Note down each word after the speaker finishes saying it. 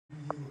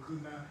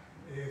could not,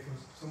 for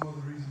some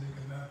other reason they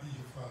could not be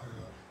here, Father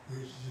God.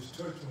 We ask you just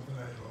touch them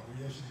tonight, Lord.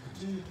 We ask you to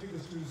continue to take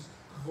us through this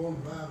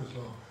coronavirus,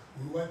 Lord.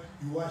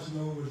 You watching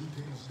over us, you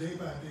take us day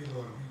by day,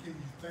 Lord. We give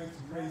you thanks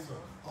and praise for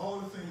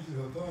all the things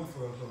you have done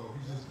for us, Lord.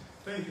 We just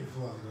thank you,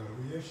 Father God.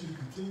 We ask you to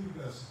continue to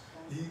bless us.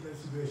 He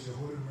bless you, bless your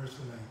holy and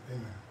merciful name.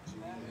 Amen.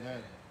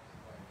 Amen.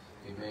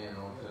 Amen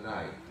on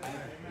tonight.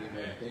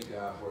 Amen. Thank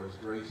God for his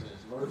grace and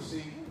his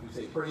mercy. We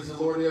say praise the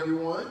Lord,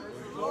 everyone.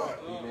 Praise the Lord.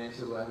 Amen.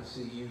 So glad to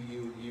see you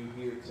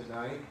here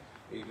tonight.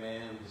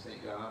 Amen. We just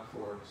thank God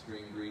for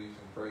Extreme Greetings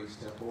from Praise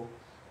Temple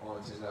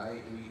on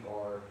tonight. We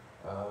are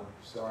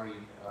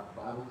starting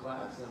Bible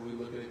class, and we're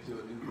looking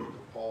into a new book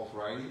of Paul's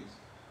writings.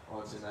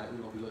 On tonight, we're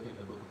going to be looking at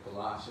the book of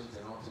Colossians,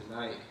 and on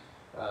tonight,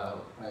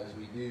 as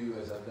we do,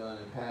 as I've done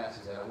in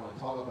past, is that I want to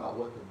talk about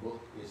what the book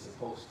is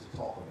supposed to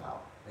talk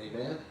about.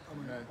 Amen?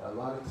 Amen. A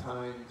lot of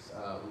times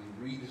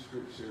we read the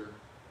scripture,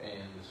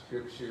 and the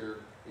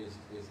scripture is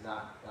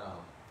not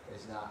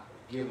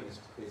given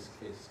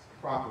its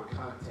proper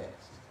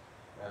context.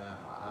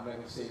 I'm not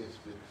going to say that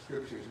the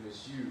scripture is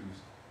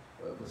misused,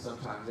 but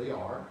sometimes they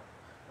are.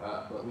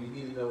 But we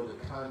need to know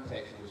the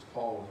context in which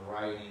Paul was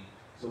writing,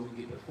 so we can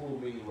get the full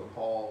meaning of what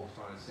Paul was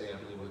trying to say. I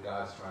believe what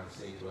God's trying to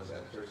say to us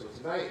at the church. So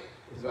tonight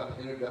is about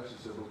the introduction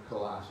to the book of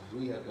Colossians.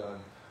 We have done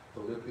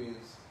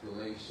Philippians,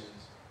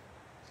 Galatians,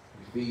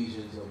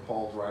 Ephesians, of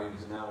Paul's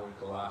writings, and now we're in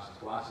Colossians.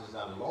 Colossians is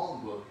not a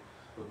long book,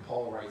 but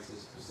Paul writes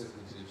this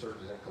specifically to the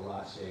churches at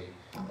Colossae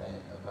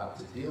and about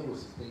to deal with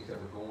some things that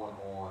were going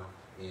on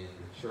in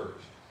the church.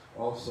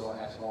 Also, I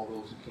ask all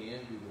those who can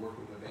do the work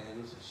of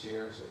evangelists and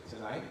share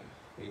tonight.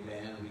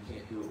 Amen. We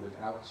can't do it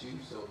without you.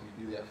 So if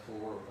you do that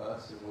for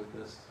us and with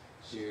us,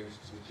 share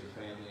with your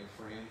family and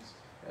friends,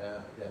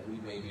 that we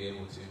may be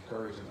able to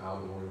encourage them out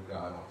of the Word of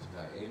God on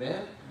tonight.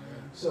 Amen?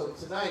 Amen. So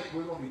tonight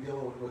we're going to be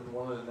dealing with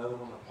another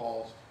one of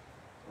Paul's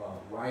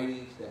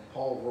writings that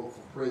Paul wrote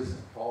from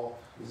prison.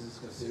 This is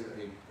considered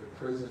a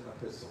prison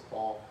epistle.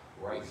 Paul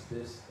writes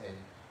this, and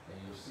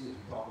you'll see as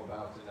we talk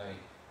about tonight,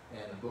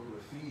 and the book of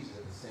Ephesians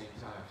at the same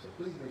time. So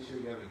please make sure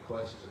you have any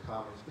questions or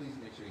comments. Please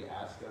make sure you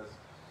ask us.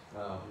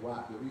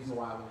 The reason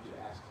why I want you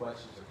to ask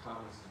questions or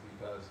comments is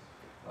because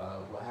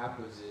what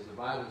happens is the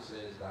Bible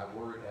says, "Thy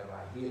word have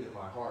I hid in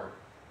my heart,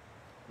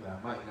 that I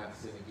might not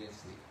sin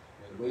against thee."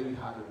 And the way we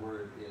hide the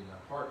word in the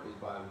heart is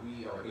by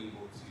we are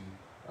able to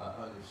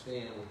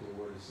understand what the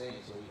word is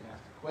saying. So we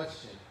ask a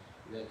question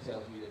that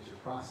tells me that you're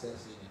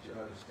processing, that you're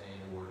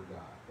understanding the word of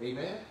God.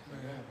 Amen?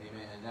 Amen.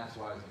 Amen. And that's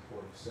why it's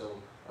important. So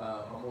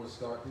I'm going to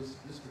start.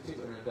 This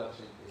particular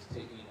introduction is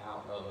taking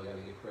out of, I got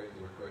to give credit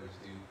where credit is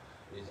due,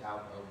 is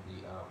out of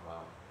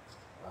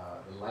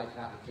the Life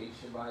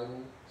Application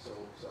Bible. So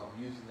I'm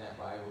using that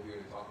Bible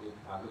here to talk.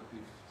 I looked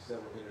through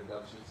several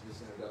introductions.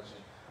 This introduction,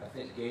 I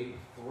think, gave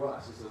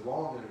thrust. It's a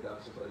long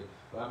introduction, but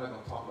I'm not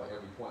going to talk about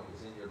every point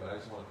that's in here, but I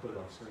just want to put it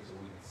on the screen so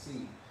we can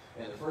see.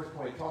 And the first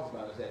point it talks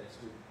about is that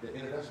the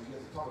introduction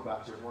begins to talk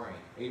about your brain.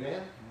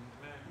 Amen?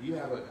 Amen. You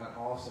have an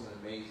awesome and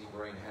amazing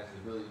brain that has the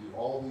ability to do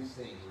all these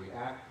things: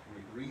 react,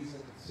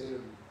 reason, consider,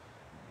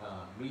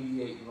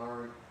 mediate,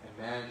 learn,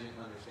 imagine,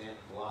 understand,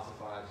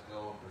 philosophize,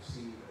 know,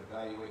 perceive,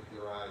 evaluate,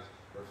 theorize,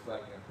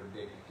 reflect, and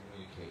predict, and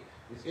communicate.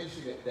 It's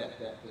interesting that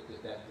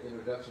the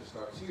introduction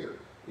starts here.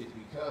 It's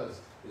because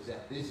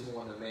that this is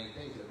one of the main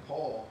things that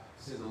Paul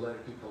sends a letter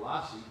to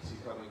Colossae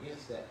to come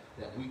against, that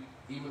we,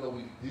 even though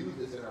we do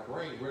this in our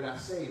brain, we're not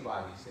saved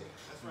by these things.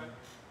 That's right.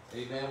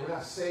 Amen. We're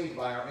not saved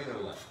by our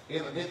intellect.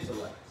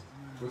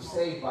 We're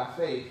saved by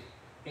faith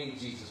in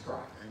Jesus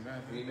Christ.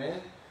 Amen.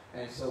 Amen.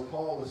 And so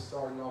Paul is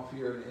starting off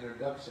here in the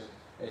introduction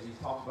as he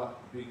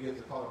begins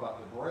to talk about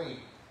the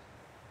brain.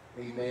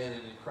 Amen.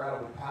 And the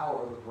incredible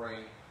power of the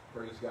brain.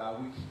 Praise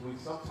God. We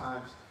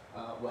sometimes,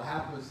 what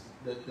happens,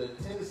 the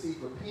tendency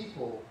for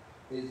people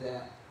is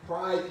that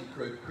pride can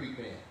creep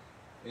in.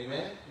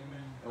 Amen?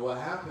 Amen. And what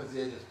happens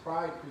is, as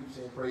pride creeps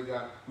in, praise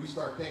God, we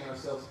start thinking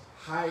ourselves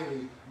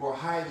more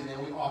highly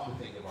than we ought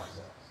to think of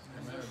ourselves.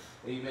 Amen.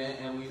 Amen.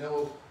 And we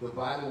know the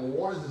Bible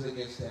warns us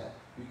against that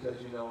because,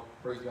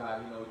 praise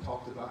God, it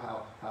talks about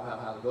how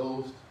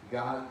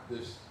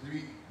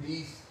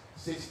these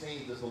 6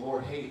 things does the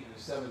Lord hate, and the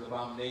 7th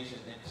abomination,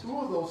 and 2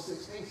 of those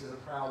 6 things is a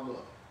proud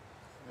look.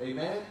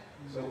 Amen?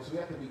 So we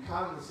have to be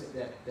cognizant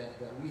that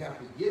we have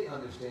to get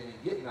understanding,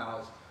 get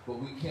knowledge, but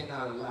we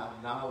cannot allow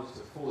knowledge to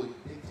fully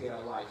dictate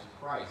our lives in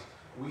Christ.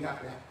 We have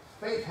to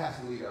faith has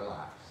to lead our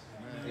lives.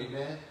 Amen?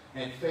 Amen?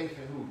 And faith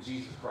in who?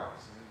 Jesus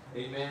Christ.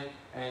 Amen?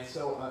 And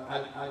so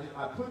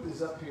I put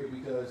this up here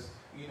because,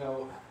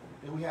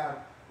 we have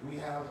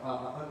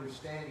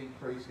understanding,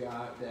 praise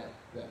God,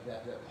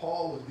 that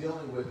Paul was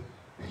dealing with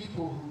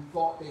people who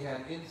thought they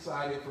had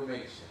inside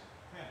information.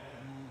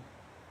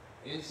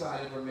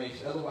 Inside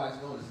information, otherwise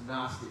known as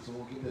Gnostics, and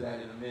we'll get to that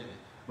in a minute.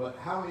 But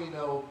how many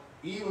know,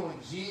 even when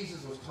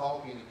Jesus was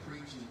talking and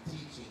preaching and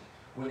teaching,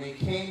 when they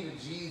came to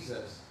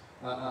Jesus,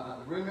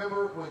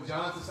 remember when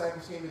John's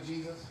disciples came to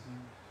Jesus?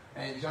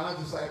 And John's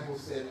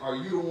disciples said, "Are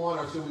you the one,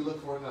 or should we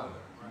look for another?"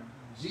 Right.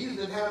 Jesus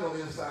didn't have no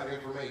inside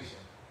information.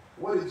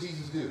 What did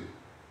Jesus do?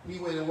 He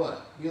went and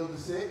what? Healed the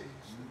sick,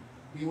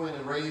 He went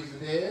and raised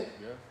the dead.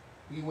 Yeah.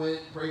 He went,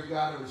 praise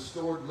God, and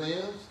restored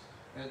limbs.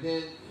 And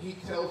then he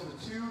tells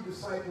the two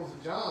disciples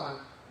of John,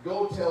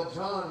 go tell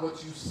John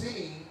what you've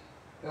seen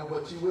and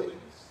what you witnessed.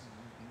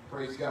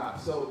 Praise God.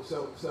 So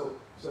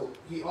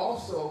he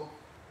also,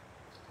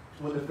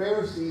 when the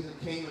Pharisees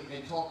came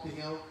and talked to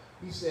him,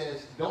 he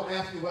says, don't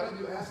ask me what I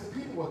do, ask the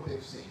people what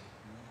they've seen.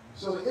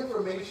 So the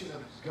information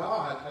of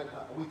God,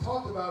 we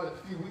talked about it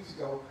a few weeks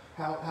ago,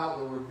 how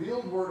the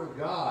revealed word of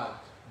God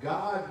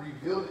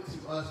revealed it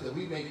to us that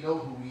we may know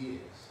who he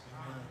is.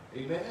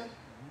 Amen? Amen?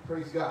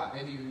 Praise God.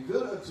 And he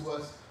revealed it to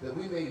us that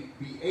we may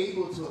be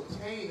able to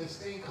obtain this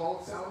thing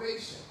called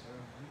salvation.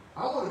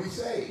 I want to be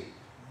saved.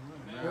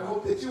 And I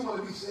hope that you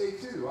want to be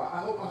saved too. I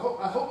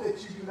hope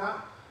that you do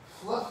not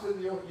fluff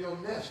in your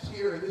nest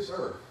here in this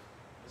earth.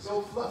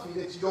 So fluffy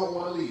that you don't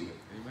want to leave it.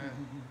 Amen.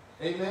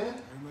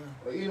 Amen?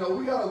 Amen. You know,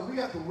 we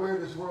got to wear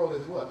this world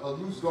as what? A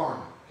loose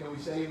garment. Can we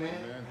say amen?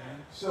 Amen.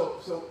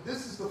 So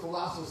this is the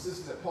philosophical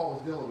system that Paul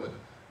was dealing with.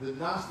 The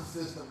Gnostic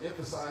system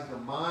emphasized the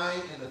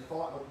mind and the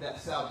thought of that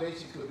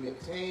salvation could be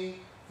obtained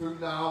through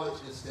knowledge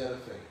instead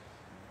of faith.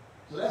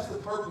 So that's the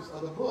purpose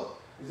of the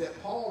book, is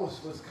that Paul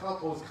was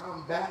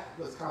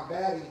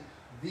combating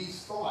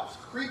these thoughts,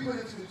 creeping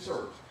into the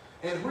church.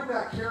 And if we're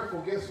not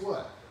careful, guess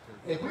what?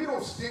 If we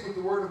don't stick with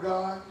the Word of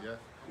God,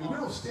 if we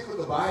don't stick with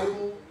the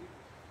Bible,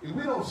 if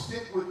we don't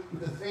stick with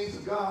the things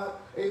of God,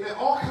 amen,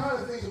 all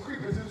kinds of things will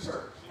creep into the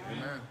church.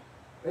 Amen.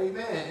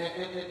 Amen.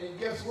 And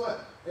guess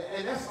what?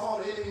 And that's all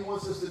the enemy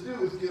wants us to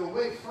do, is get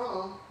away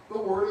from the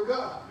Word of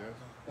God.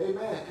 Yes.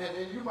 Amen.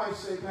 And you might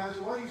say,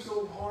 Pastor, why are you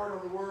so hard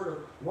on the Word?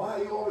 Or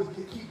why you always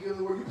keep giving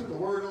the Word? You put the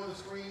Word on the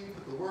screen, you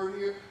put the Word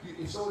here,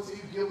 if someone says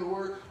you give the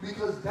Word,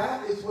 because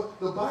that is what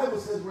the Bible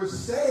says. We're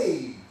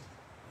saved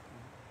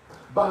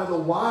by the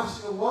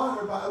washing of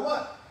water, by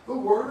what? The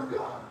Word of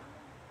God.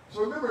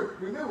 So remember,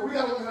 we got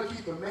to learn how to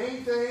keep the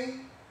main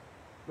thing,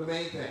 the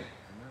main thing.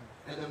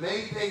 And the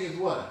main thing is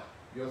what?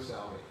 Your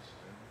salvation.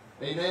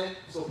 Amen?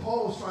 So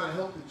Paul was trying to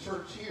help the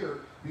church here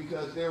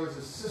because there was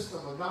a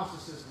system, a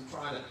Gnosticism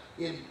trying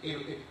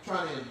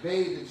to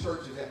invade the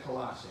churches at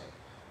Colossae.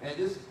 And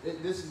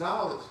this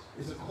knowledge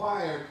is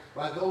acquired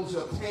by those who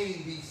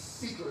obtain these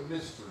secret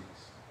mysteries.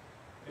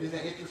 Isn't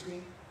that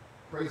interesting?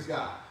 Praise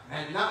God.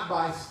 And not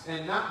by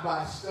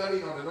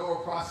studying or the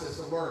normal process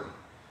of learning.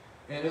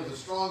 And there was a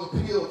strong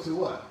appeal to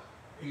what?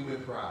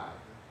 Human pride.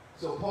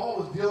 So Paul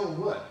was dealing with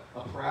what?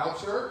 A proud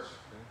church.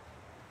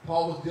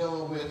 Paul was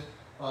dealing with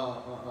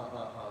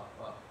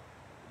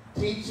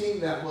teaching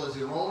that was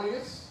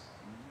erroneous,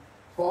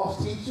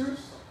 false teachers.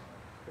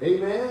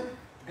 Amen.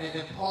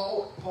 And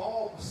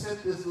Paul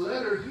sent this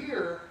letter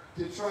here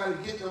to try to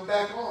get them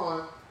back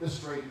on the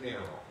straight and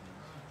narrow.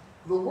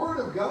 The Word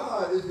of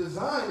God is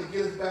designed to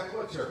get us back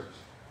what, church?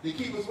 To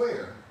keep us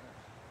where?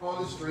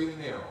 On the straight and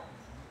narrow.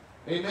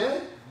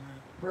 Amen?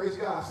 Praise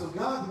God. So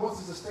God wants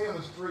us to stay on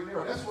the straight and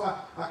narrow. That's why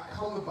I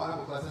come to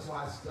Bible class. That's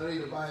why I study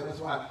the Bible.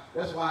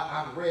 That's why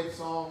I've read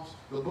Psalms,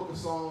 the book of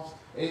Psalms,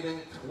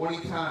 amen,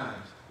 20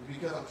 times.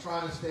 Because I'm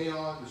trying to stay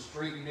on the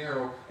straight and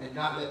narrow and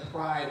not let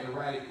pride and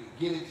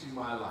get into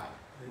my life.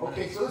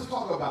 Okay, so let's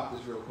talk about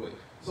this real quick.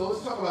 So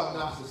let's talk about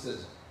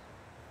Gnosticism,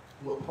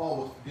 what Paul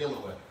was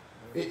dealing with.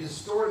 It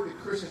distorted the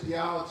Christian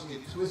theology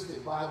and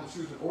twisted Bible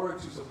truth in order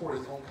to support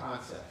its own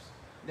concepts.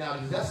 Now,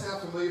 does that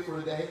sound familiar for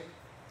today?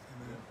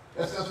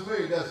 That sounds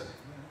familiar, doesn't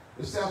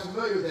it? It sounds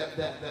familiar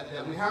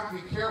that we have to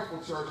be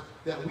careful, church,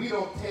 that we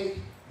don't take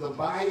the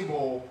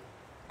Bible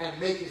and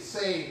make it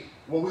say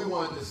what we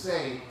want it to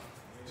say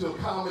to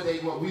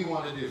accommodate what we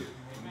want to do.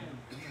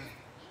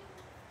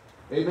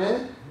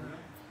 Amen?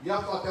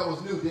 Y'all thought that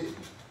was new, didn't you?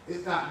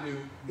 It's not new.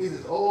 It's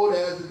as old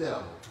as the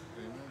devil.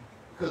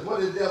 Because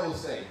what did the devil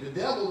say?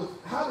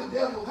 How did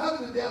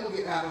the devil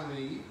get Adam and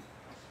Eve?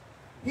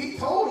 He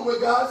told them what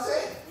God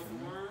said.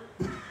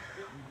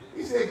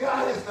 He said,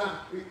 has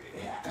not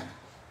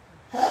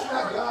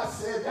God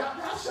said,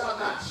 thou shalt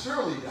not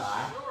surely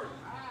die.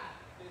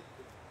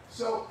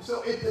 So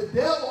if the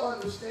devil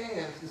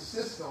understands the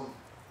system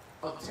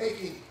of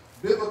taking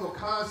biblical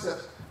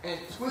concepts and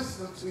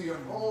twisting them to your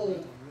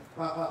own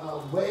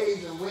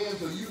ways and whims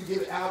so you can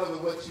get out of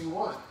it what you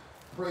want,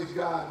 praise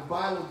God. The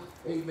Bible,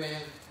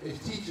 amen, is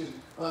teaching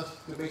us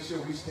to make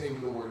sure we stay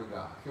with the Word of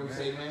God. Can we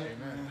say amen?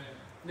 Amen.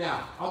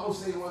 Now, I'm going to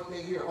say one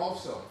thing here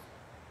also.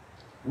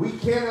 We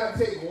cannot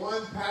take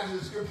one passage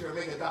of Scripture and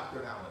make a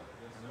doctrine out of it.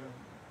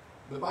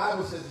 The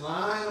Bible says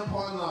line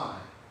upon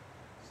line,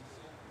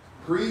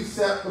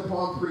 precept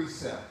upon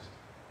precept,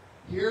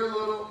 here a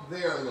little,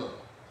 there a little.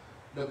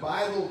 The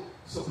Bible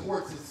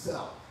supports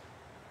itself.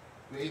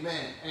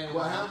 Amen. And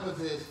what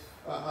happens is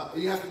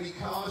you have to be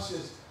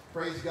cautious,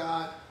 praise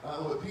God,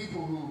 with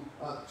people who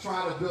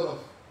try to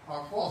build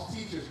are false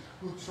teachers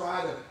who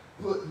try to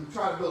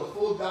build a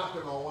full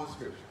doctrine on one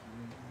Scripture.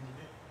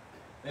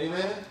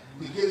 Amen?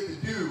 To get it to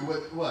do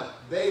what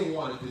they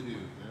want it to do,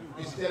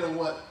 instead of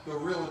what the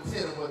real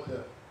intent of what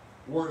the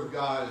Word of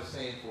God is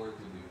saying for it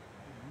to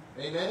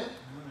do. Amen?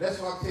 That's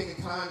why I'm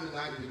taking time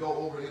tonight to go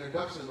over the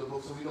introduction of the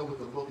book so we know what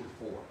the book is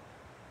for.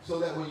 So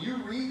that when you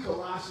read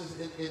Colossians,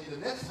 and the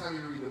next time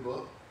you read the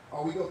book,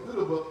 or we go through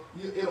the book,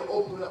 it'll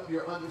open up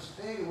your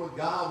understanding what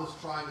God was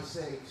trying to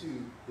say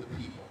to the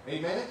people.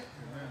 Amen?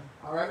 Amen.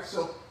 All right,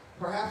 so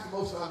perhaps the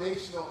most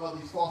foundational of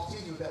these false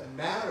teachings that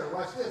matter,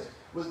 watch this,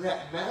 was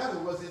that matter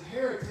was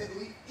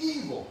inherently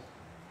evil.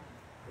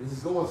 This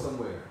is going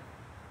somewhere.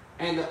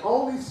 And the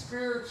only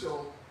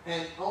spiritual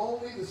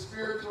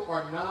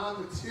or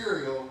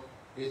non-material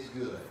is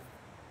good.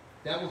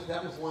 That was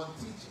one of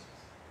the teachings.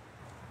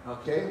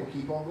 Okay, we'll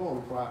keep on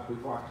going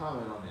before I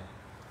comment on that.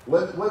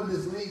 What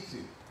does this lead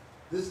to?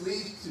 This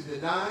leads to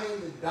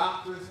denying the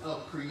doctrines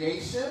of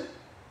creation.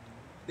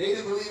 They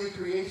didn't believe in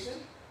creation.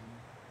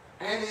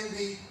 And in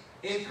the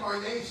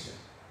incarnation.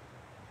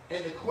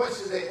 And the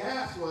question they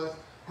asked was,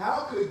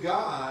 how could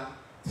God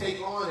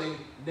take on a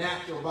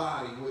natural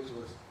body, which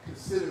was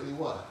considerably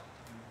what?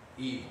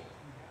 Evil.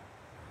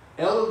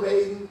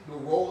 Elevating the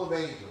role of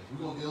angels. We're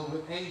going to deal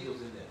with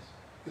angels in this.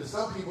 Because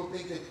some people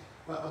think that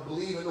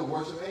believe in the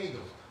worship of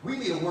angels. We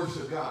need to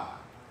worship God.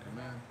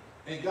 Amen.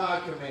 And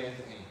God commands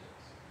the angels.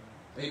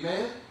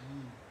 Amen?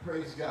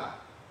 Praise God.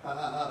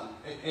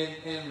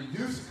 And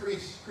reduce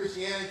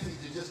Christianity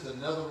to just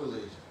another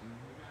religion.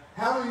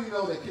 How do you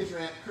know that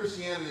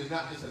Christianity is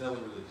not just another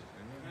religion?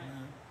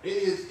 It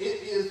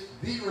is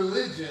the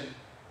religion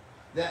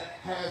that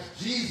has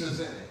Jesus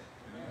in it.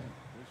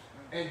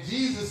 And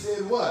Jesus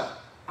said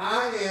what?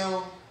 I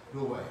am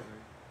the way.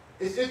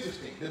 It's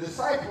interesting. The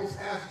disciples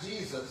asked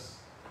Jesus,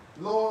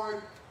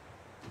 Lord,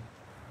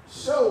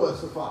 show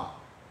us the Father.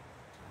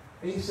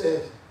 And they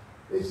said,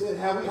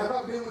 have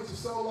I been with you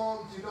so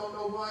long that you don't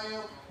know who I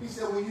am? He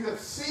said, when you have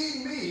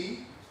seen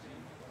me,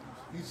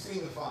 you've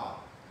seen the Father.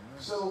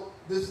 So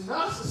this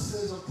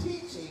Gnosticism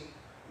teaching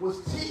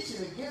was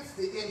teaching against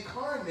the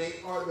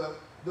incarnate or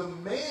the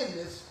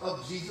manness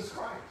of Jesus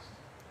Christ.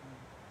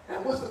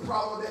 And what's the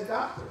problem with that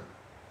doctrine?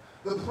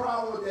 The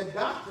problem with that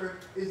doctrine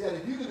is that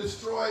if you can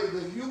destroy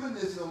the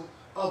humanism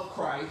of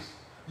Christ,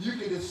 you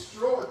can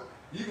destroy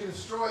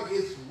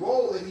his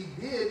role that he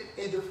did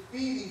in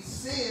defeating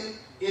sin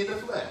in the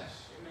flesh.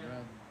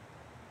 Amen.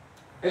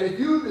 And if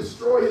you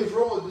destroy his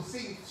role in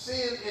defeating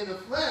sin in the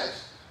flesh,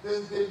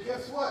 then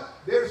guess what?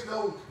 There is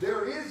no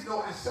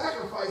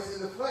sacrifice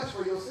in the flesh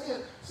for your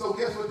sin. So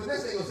guess what the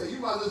next thing will say? You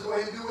might as well go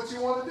ahead and do what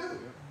you want to do.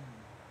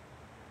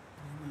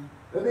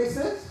 That makes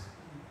sense?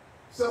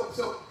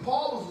 So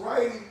Paul was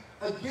writing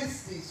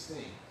against these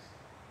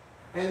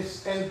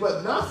things.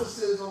 But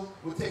Gnosticism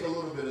would take a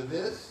little bit of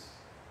this,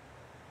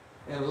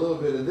 and a little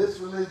bit of this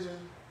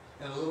religion,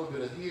 and a little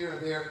bit of here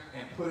and there,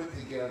 and put it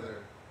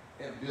together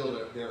and build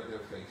their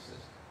faith system.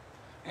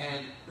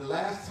 And the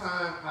last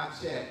time I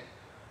checked,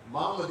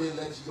 Mama didn't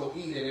let you go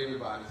eat at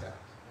everybody's house.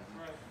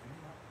 Right.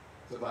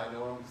 Somebody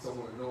know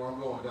where I'm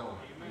going, don't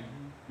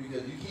we?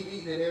 Because you keep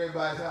eating at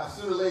everybody's house,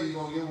 sooner or later you're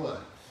going to get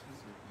what?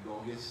 You're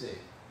going to get sick.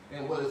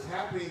 And what is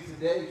happening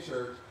today,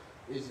 church,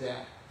 is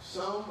that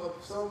some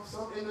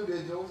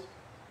individuals,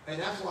 and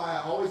that's why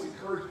I always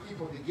encourage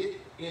people to get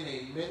in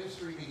a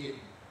ministry and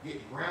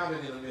get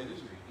grounded in a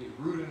ministry, get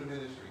rooted in a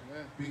ministry.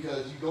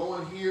 Because you go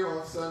in here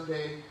on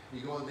Sunday,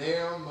 you go in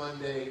there on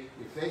Monday,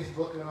 you're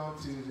Facebooking on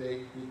Tuesday,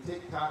 you're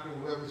TikToking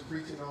whoever's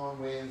preaching on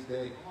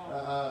Wednesday,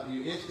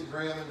 you're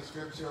Instagramming the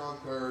scripture on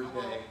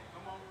Thursday.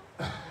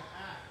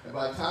 And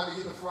by the time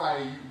you get to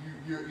Friday,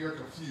 you're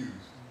confused.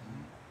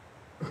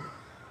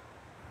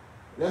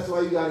 That's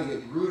why you got to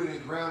get rooted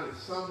and grounded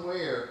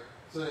somewhere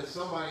so that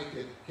somebody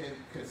can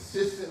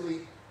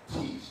consistently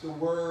teach the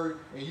word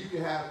and you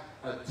can have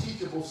a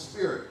teachable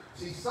spirit.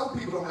 See, some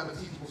people don't have a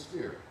teachable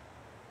spirit.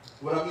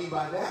 What I mean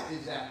by that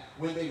is that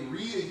when they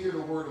read and hear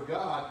the word of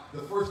God,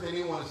 the first thing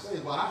they want to say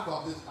is, well, I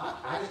thought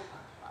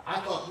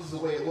this is the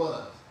way it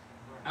was.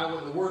 And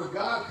when the word of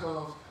God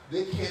comes,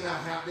 they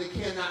cannot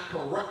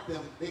correct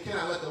them. They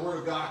cannot let the word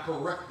of God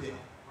correct them.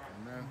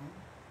 Amen.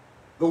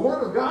 The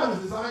word of God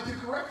is designed to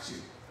correct you.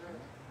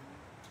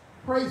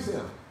 Praise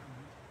him.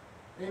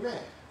 Amen.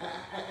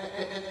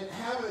 And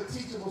having a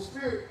teachable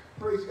spirit,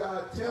 praise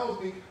God,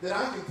 tells me that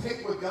I can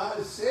take what God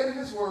has said in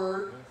his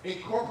word,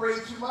 incorporate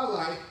it to my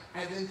life,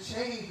 and then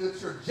change the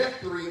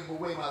trajectory of the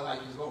way my life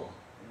is going.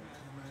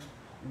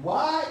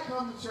 Why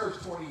come to church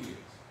 20 years?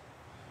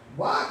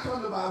 Why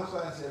come to Bible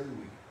class every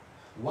week?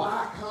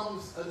 Why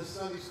come to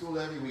Sunday school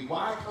every week?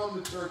 Why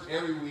come to church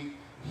every week?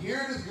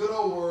 Hear this good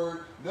old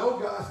word, know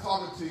God's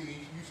talking to you,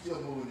 you still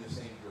move in the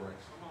same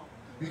direction.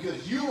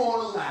 Because you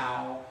won't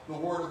allow the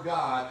word of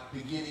God to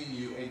get in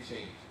you and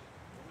change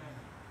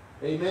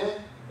you. Amen?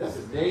 That's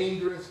a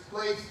dangerous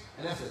place,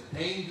 and that's a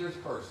dangerous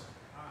person.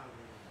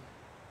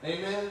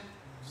 Amen?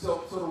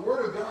 So the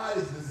word of God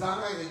is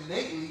designed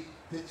innately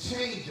to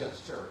change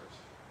us, church.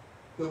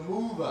 To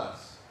move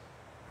us.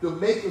 To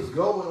make us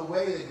go in a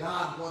way that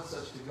God wants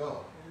us to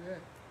go.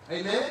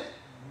 Amen? Amen?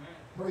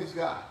 Praise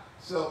God.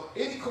 So,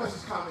 any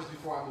questions, comments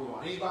before I move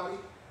on? Anybody?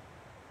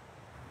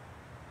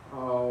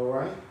 All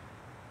right.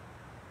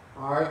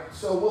 All right.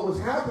 So what was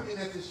happening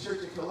at this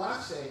church at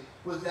Colossae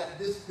was that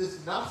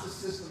this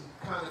Gnosticism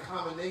kind of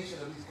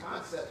combination of these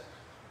concepts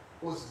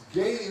was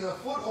gaining a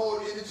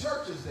foothold in the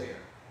churches there.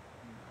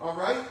 All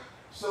right?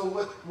 So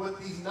what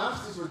these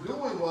Gnostics were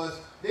doing was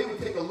they would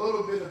take a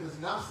little bit of this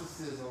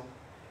Gnosticism,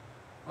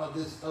 of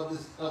this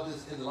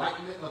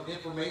enlightenment of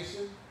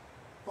information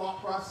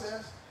thought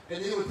process,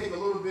 and they would take a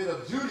little bit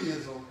of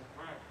Judaism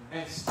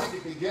and stick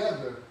it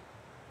together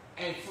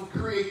and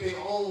create their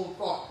own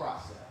thought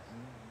process.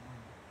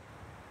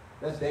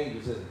 That's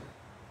dangerous, isn't it?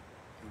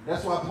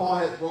 That's why Paul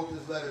had wrote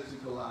this letter to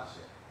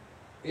Colossians.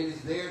 It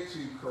is there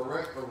to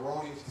correct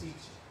erroneous teaching.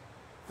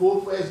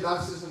 Full-fledged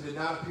Gnosticism did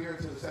not appear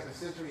until the 2nd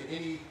century. In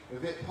any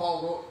event,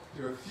 Paul wrote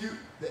to refute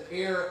the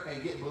error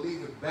and get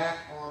believers back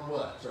on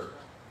what, church?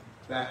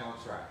 Back on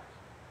track.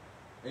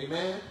 Amen?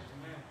 Amen.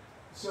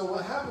 So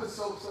what happens,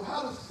 so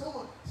how does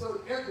someone,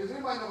 so Eric, does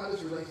anybody know how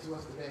this relates to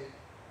us today?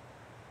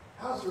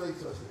 How does it relate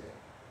to us today?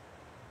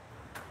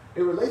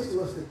 It relates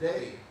to us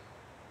today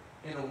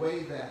in a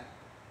way that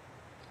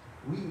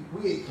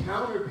we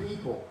encounter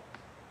people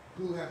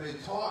who have been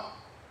taught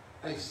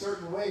a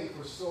certain way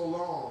for so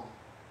long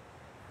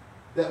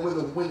that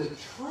when the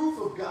truth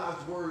of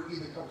God's word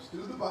either comes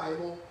through the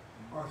Bible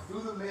or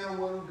through the man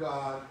word of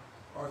God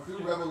or through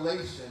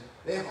revelation,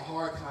 they have a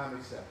hard time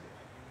accepting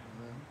it.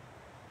 Amen.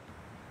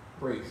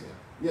 Praise him.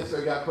 Yes, sir.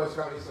 You got a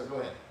question? Yes, sir. Go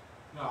ahead.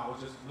 No, I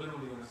was just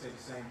literally going to say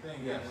the same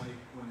thing. Yes.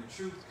 When the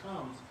truth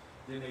comes,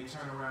 then they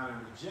turn around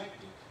and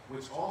reject it,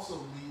 which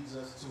also leads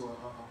us to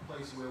a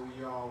place where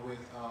we are with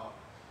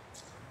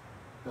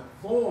the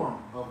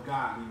form of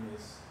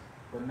godliness,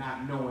 but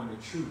not knowing the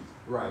truth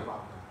about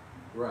God.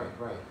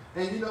 Right.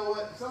 And you know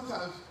what?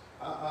 Sometimes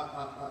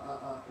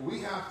we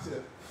have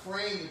to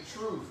frame the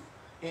truth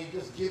in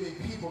just giving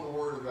people the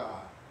word of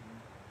God.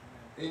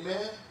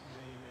 Amen?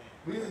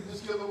 We didn't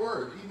just give the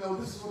word. You know,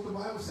 this is what the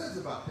Bible says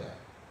about that.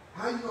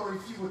 How are you going to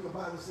refute what the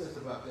Bible says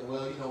about that?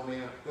 Well, you know,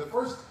 man,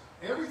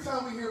 every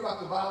time we hear about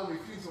the Bible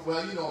refutes it,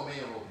 well, you know, a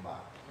man wrote the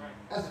Bible.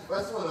 Right.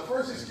 That's one of the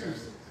first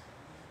excuses.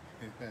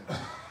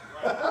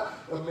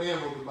 A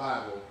man wrote the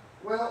Bible.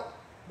 Well,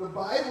 the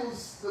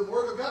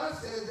Word of God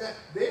says that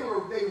they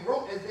wrote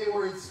as they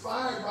were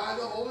inspired by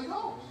the Holy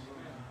Ghost.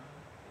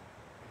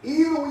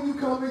 Even when you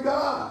come to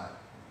God,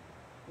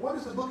 what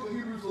does the book of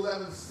Hebrews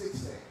 11:6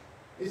 say?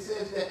 It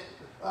says that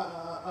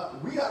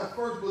we got to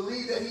first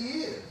believe that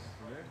He is.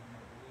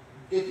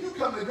 If you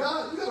come to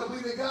God, you got to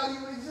believe that God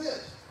even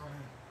exists.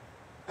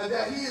 And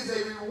that He is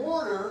a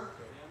rewarder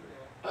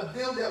of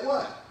them that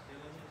what?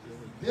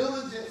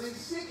 Diligently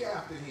seek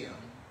after Him.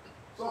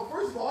 So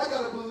first of all, I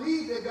got to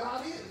believe that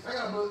God is.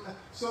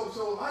 So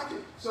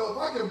if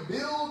I can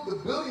build the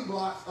building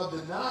blocks of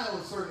denial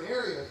in certain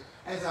areas,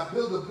 as I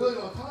build a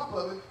building on top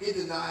of it, it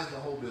denies the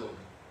whole building.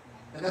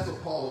 And that's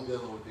what Paul was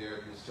dealing with there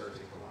in this church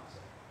in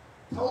Colossae.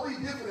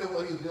 Totally different than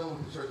what he was dealing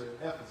with the church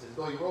at Ephesus,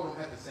 though he wrote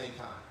them at the same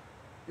time.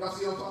 Y'all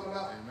see what I'm talking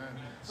about? Amen.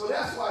 So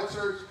that's why,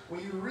 church,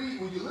 when you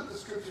lift the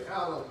scripture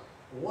out of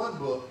one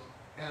book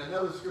and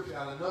another scripture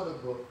out of another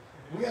book,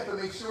 we have to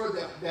make sure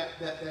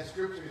that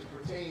scripture is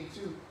pertaining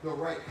to the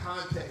right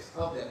context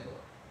of that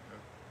book.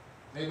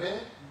 Amen?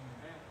 Amen.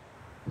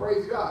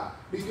 Praise God.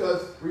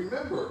 Because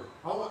remember,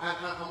 I'm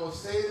going to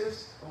say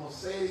this, I'm going to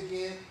say it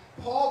again.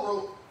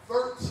 Paul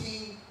wrote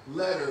 13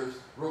 letters,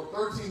 wrote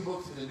 13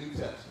 books in the New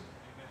Testament.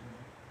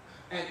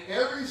 And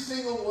every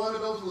single one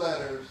of those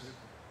letters,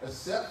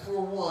 except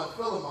for one,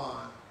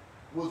 Philemon,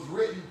 was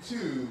written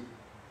to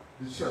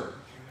the church.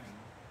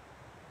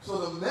 So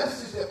the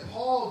message that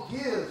Paul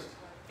gives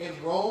in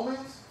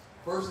Romans,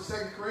 1st and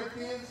 2nd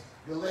Corinthians,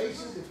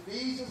 Galatians,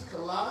 Ephesians,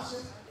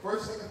 Colossians,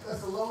 1st and 2nd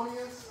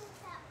Thessalonians,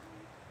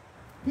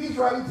 he's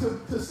writing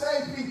to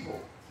save people.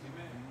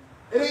 Amen.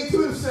 It ain't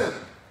to the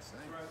sinner.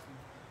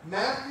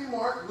 Matthew,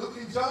 Mark, Luke,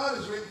 and John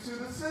is written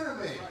to the sinner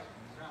man.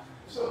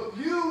 So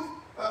if you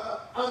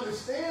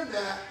understand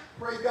that,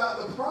 pray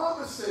God, the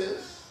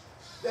promises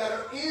that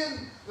are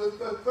in the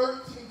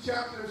 13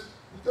 chapters,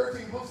 the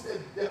 13 books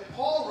that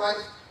Paul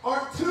writes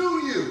aren't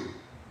to you.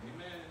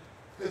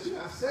 Because you're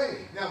not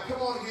saved. Now,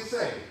 come on and get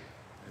saved.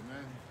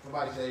 Amen.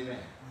 Somebody say amen.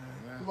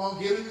 Amen. Come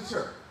on, get in the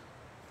church.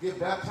 Get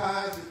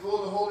baptized, get full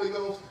of the Holy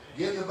Ghost,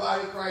 get in the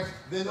body of Christ.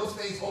 Then those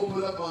things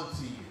open up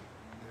unto you.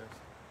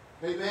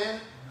 Yes.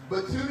 Amen?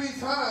 But too many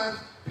times,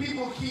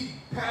 people keep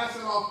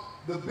passing off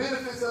the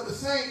benefits of the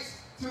saints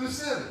to the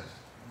sinners.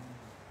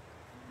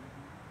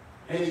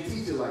 And they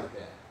teach it like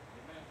that.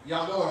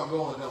 Y'all know where I'm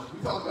going, don't you?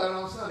 We talked about it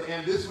on Sunday.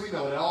 And this we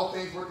know, that all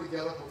things work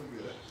together for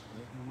the good.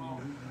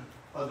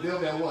 Of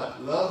them that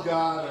what? Love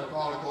God and are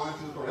called according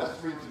to the purpose.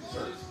 That's written to the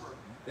church.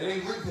 It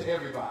ain't written to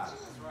everybody.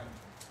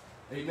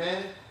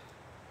 Amen?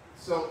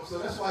 So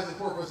that's why it's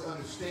important for us to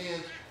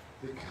understand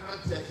the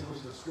context in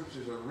which the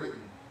scriptures are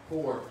written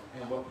for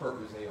and what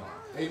purpose they are.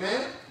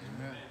 Amen?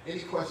 Amen.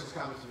 Any questions,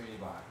 comments from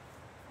anybody?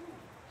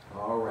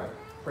 All right.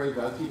 Praise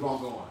God. Keep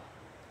on going.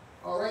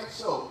 All right.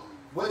 So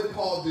what did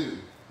Paul do?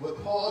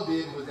 What Paul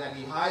did was that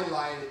he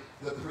highlighted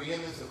the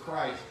preeminence of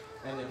Christ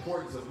and the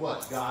importance of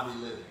what? Godly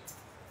living.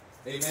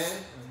 Amen?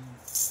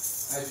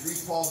 As you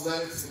read Paul's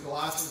letter to the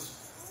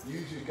Colossians,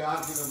 use your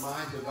God-given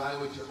mind to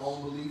evaluate your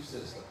own belief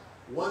system.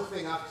 One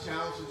thing I've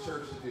challenged the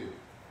church to do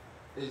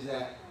is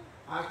that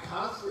I'm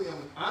constantly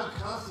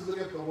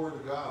looking at the Word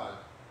of God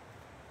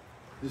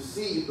to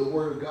see if the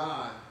Word of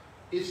God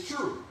is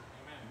true.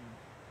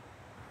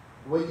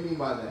 What do you mean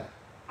by that?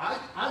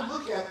 I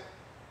look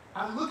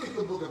at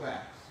the book of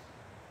Acts.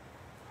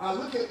 I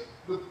look at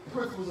the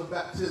principles of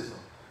baptism.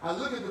 I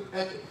look at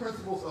the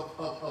principles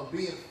of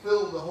being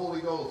filled with the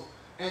Holy Ghost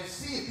and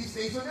see if these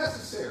things are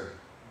necessary.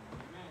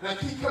 And I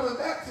keep coming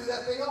back to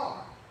that they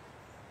are.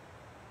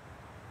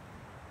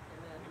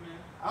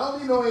 I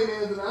don't need no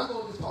amens, and I'm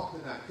going to just talk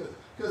tonight.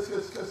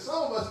 Because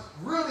some of us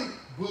really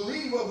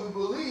believe what we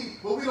believe,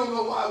 but we don't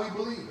know why we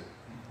believe it.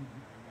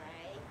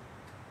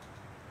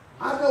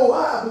 I know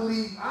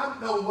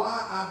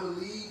why I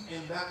believe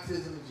in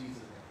baptism in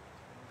Jesus'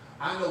 name.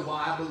 I know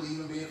why I believe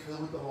in being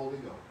filled with the Holy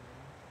Ghost.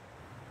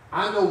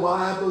 I know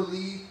why I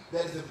believe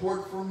that it's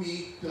important for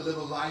me to live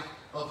a life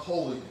of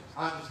holiness.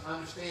 I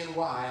understand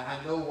why.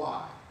 I know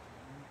why.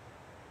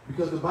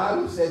 Because the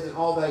Bible says in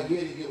all that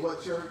get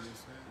what, church?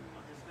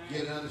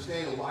 Get an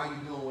understanding of why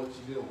you're doing what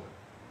you're doing.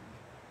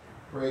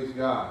 Praise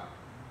God.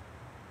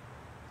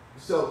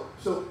 So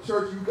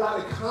church, you got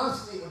to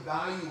constantly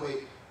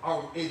evaluate,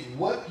 is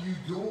what you're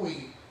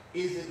doing,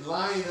 is it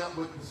lining up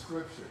with the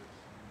scriptures?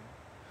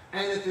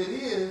 And if it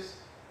is,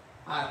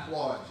 I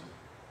applaud you.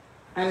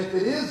 And if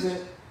it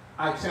isn't,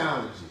 I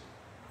challenge you.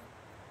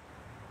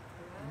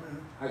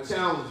 I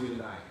challenge you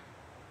tonight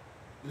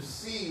to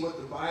see what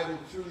the Bible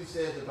truly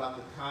says about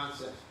the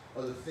concepts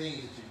of the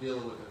things that you're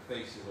dealing with and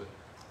facing with.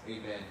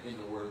 Amen. In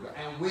the Word of God.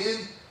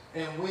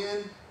 And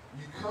when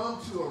you come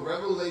to a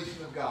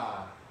revelation of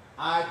God,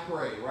 I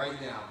pray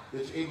right now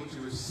that you're able to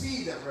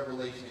receive that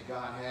revelation that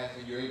God has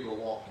and you're able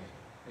to walk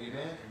in.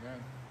 Amen.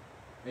 Amen.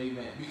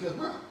 Amen. Because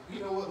we're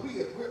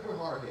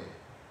hard-headed.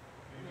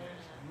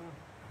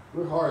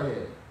 We're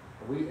hard-headed.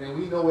 And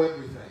we know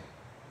everything.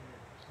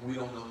 We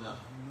don't know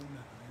nothing.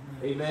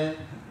 Amen.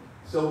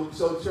 So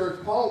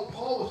church, Paul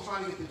was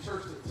trying to get the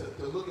church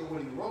to look at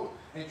what he wrote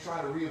and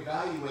try to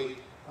reevaluate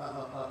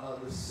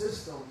the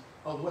systems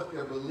of what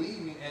they're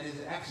believing, and is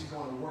it actually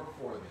going to work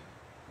for them.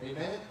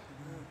 Amen?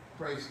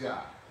 Praise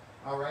God.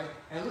 All right?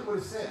 And look what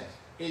it says.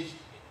 Is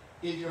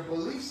your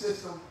belief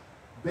system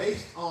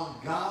based on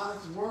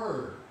God's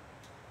word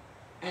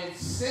and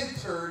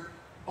centered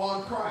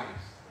on Christ?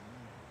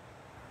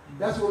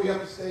 That's where we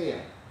have to stay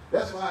at.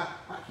 That's why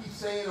I keep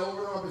saying over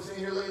and over, I've been saying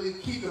here lately,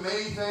 keep the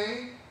main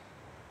thing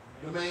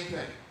the main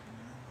thing.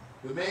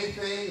 The main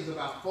thing is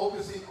about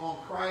focusing on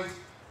Christ,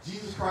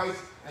 Jesus Christ,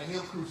 and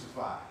Him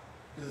crucified.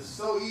 Because it's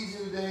so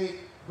easy today,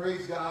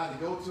 praise God,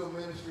 to go to a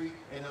ministry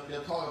and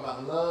they'll talk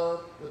about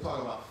love, they'll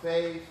talk about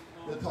faith,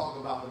 they'll talk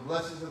about the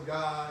blessings of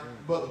God,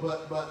 but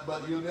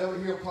you'll never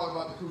hear them talk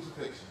about the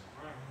crucifixion.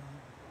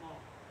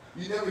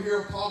 You never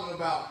hear them talking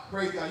about,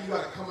 praise God, you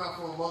got to come out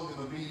from among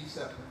them and be ye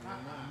separate.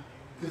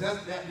 Because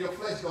your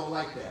flesh don't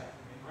like that.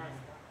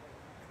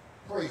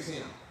 Praise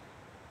Him.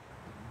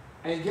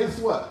 And guess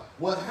what?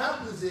 What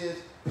happens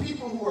is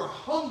people who are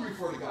hungry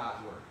for the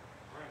God's word,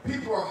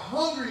 people are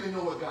hungry to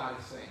know what God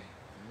is saying,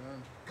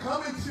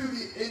 come into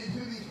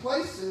these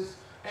places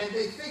and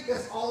they think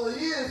that's all it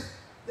is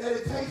that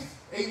it takes,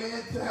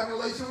 amen, to have a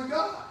relationship with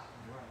God.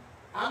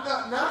 I'm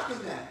not knocking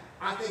that.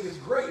 I think it's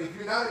great. If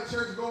you're not a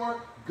church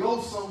goer,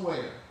 go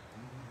somewhere.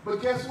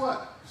 But guess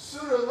what?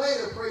 Sooner or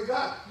later, praise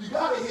God, you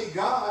got to hit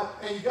God,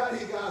 and you got to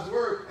hit God's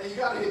word, and you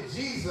got to hit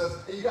Jesus,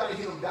 and you got to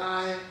hit Him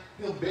dying,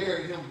 Him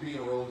buried, Him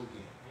being rose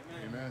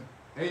again. Amen.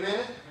 Amen.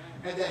 Amen.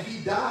 And that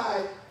He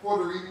died for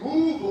the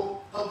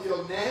removal of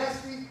your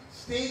nasty,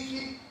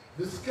 stinky,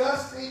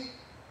 disgusting,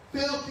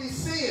 filthy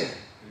sin.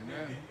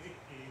 Amen.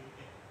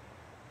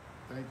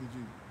 Thank you,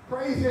 Jesus.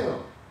 Praise Him.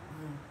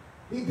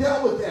 He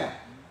dealt with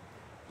that.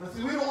 Now,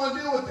 see, we don't want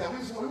to deal with that. We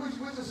just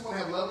want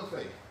to have love and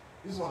faith.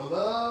 We just want to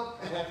love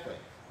and have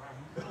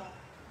faith.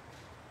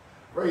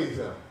 Praise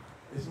Him.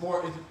 It's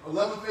love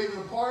and faith is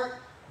a part,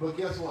 but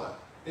guess what?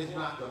 It's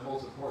not the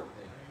most important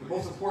thing. The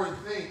most important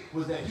thing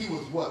was that He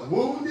was what?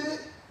 Wounded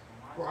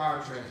for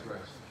our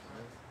transgressions.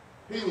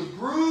 He was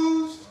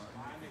bruised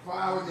for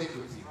our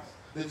iniquities.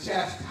 The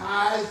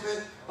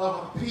chastisement of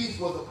our peace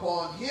was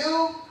upon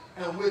Him,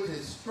 and with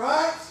His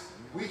stripes,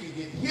 we can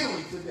get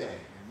healing today.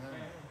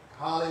 Amen.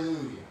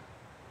 Hallelujah.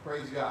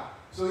 Praise God.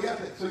 So you got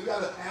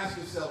to ask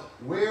yourself,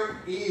 where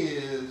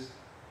is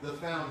the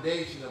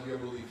foundation of your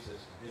belief system?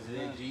 Is it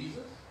in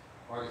Jesus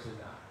or is it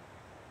not?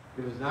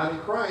 If it's not in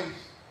Christ,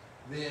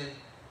 then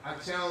I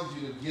challenge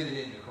you to get it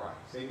into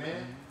Christ.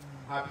 Amen?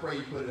 I pray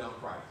you put it on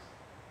Christ.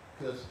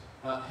 Because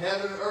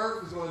heaven and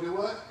earth is going to do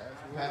what?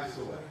 Pass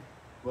away.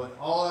 But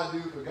all I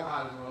do for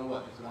God is going to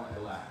what? It's going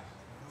to last.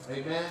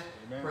 Amen?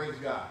 Amen? Praise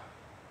God.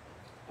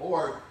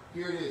 Or,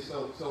 here it is.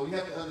 So you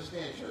have to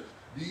understand, church.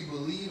 Do you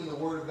believe in the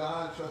Word of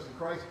God and trust in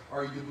Christ,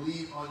 or do you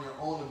believe on your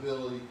own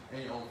ability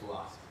and your own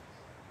philosophy?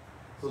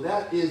 So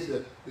that is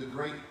the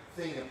great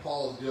thing that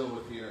Paul is dealing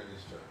with here in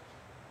this church.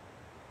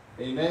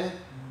 Amen?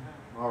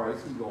 All right,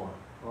 let's keep going.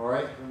 All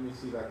right, let me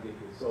see if I can get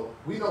this. So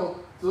we know,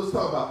 so let's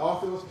talk about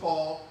author was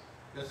Paul.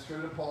 That's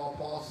true to Paul.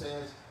 Paul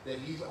says that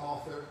he's the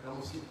author. And I'm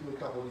going to skip through a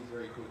couple of these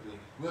very quickly.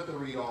 We have to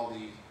read all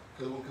these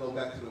because we'll go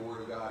back to the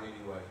Word of God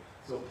anyway.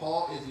 So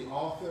Paul is the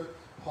author.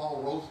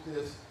 Paul wrote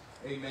this,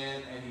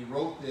 amen, and he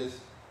wrote this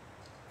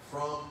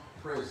from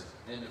prison.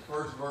 And the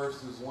first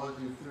verse is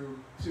 1 through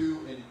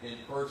 2 in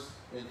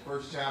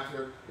first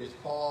chapter is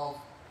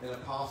Paul, an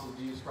apostle of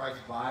Jesus Christ,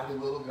 by the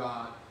will of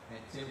God, and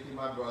Timothy,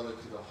 my brother,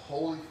 to the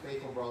holy,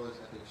 faithful brothers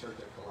at the church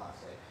at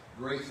Colossae.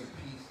 Grace and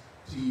peace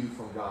to you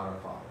from God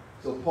our Father.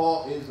 So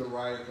Paul is the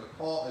writer, but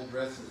Paul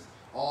addresses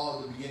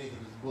all the beginnings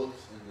of his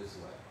books in this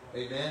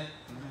way. Amen?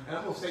 Mm-hmm. And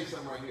I'm going to say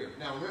something right here.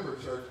 Now remember,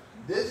 church,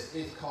 this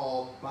is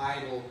called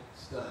Bible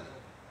study.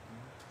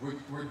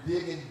 We're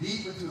digging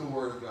deep into the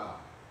Word of God.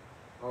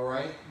 All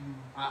right?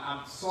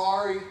 I'm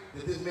sorry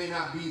that this may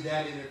not be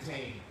that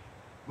entertaining,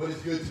 but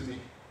it's good to me.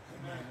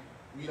 Amen.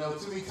 You know,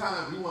 too many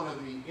times we want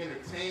to be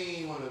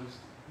entertained,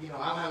 I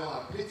don't have a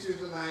lot of pictures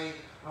tonight,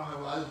 I don't have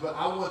a lot of this, but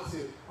I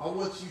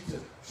want you to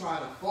try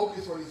to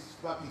focus for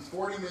about these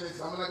 40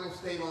 minutes. I'm not going to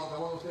stay long. I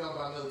want to stay on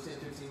about another 10,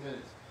 15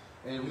 minutes.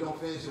 And if we don't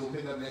finish it, we'll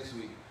pick it up next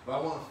week. But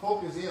I want to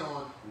focus in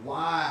on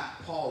why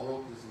Paul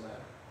wrote this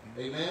letter.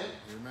 Amen?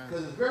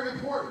 Because it's very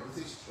important. It's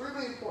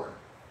extremely important.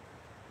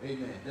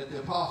 Amen. That the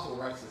apostle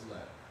writes this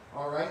letter.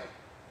 All right?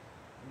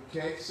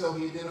 Okay, so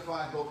he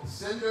identifies both the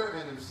sender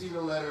and the receiver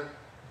of the letter.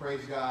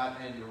 Praise God.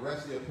 And the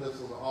rest of the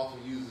epistles are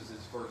often used as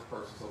his first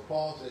person. So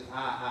Paul says,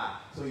 I.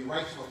 So he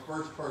writes from a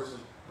first person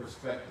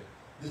perspective.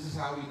 This is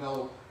how we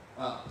know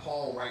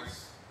Paul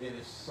writes in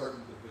a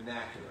certain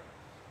vernacular.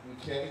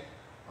 Okay?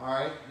 All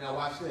right? Now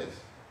watch this.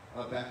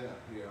 Back up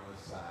here on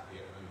the side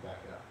here. Let me back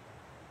up.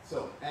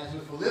 So, as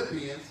with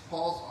Philippians,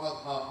 Paul's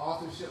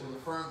authorship was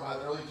affirmed by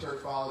the early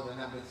church fathers and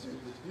have been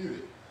seriously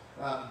disputed.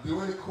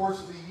 During the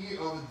course of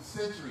the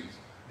centuries,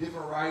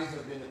 different writings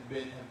have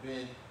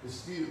been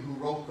disputed who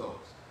wrote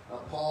those.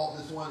 Paul,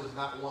 this one is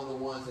not one of the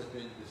ones that's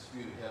been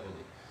disputed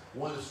heavily.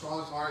 One of the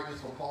strongest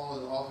arguments for Paul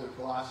as the author of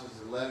Colossians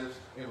is letters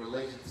in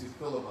relation to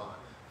Philemon.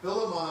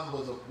 Philemon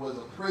was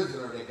a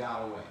prisoner that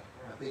got away.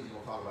 I think we're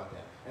going to talk about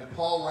that. And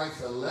Paul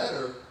writes a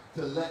letter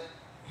to let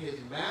his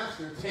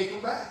master take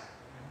him back.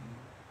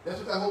 That's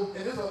what that whole,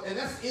 and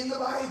that's in the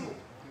Bible.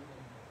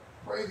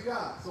 Praise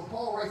God. So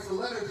Paul writes a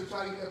letter to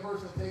try to get that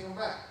person to take him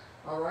back.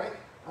 All right?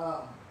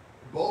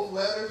 Both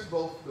letters,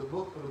 both the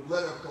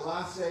letter of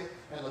Colossae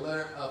and the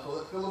letter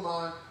of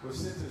Philemon were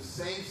sent to the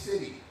same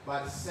city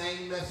by the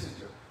same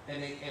messenger.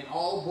 And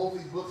both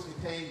these books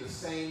contain the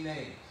same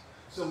names.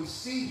 So we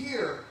see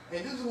here,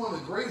 and this is one of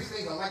the greatest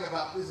things I like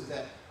about this, is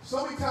that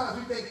so many times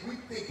we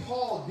think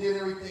Paul did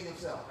everything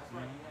himself.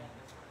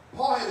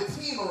 Paul had a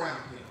team around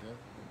him.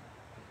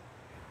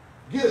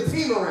 Get a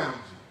team around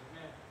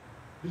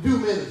you to do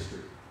ministry.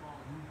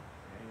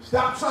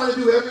 Stop trying to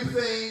do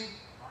everything.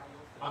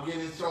 I'm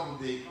getting in trouble,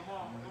 Dick.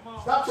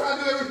 Stop trying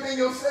to do everything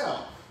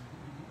yourself.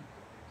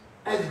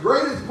 As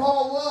great as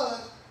Paul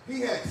was,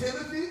 he had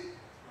Timothy,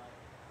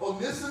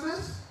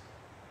 Onesimus,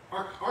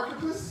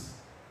 Archippus,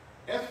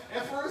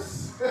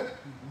 Ephorus,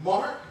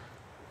 Mark,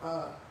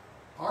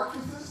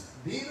 Archippus,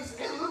 Demas,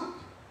 and Luke.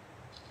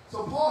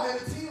 So Paul had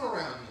a team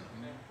around him.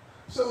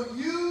 So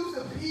use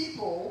the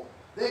people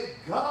that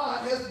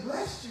God has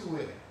blessed you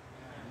with.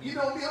 You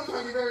know me, I'm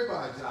trying to give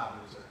everybody a job in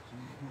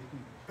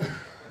the church.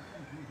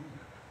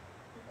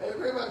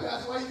 Everybody,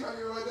 Pastor, why are you trying to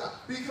give everybody a job?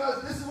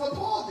 Because this is what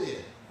Paul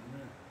did.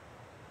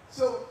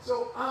 So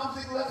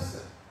object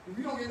lesson. If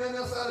you don't get nothing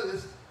else out of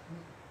this,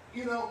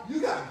 you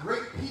got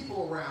great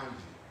people around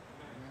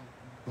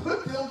you.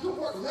 Put them to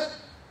work.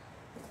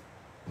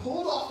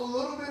 Pull off a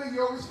little bit of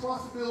your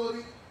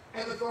responsibility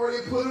and authority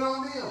and put it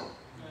on them.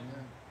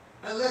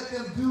 And let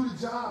them do the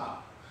job.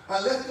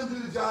 Let them do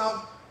the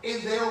job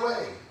in their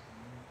way.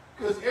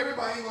 Because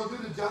everybody ain't going to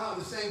do the job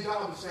the same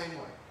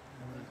way.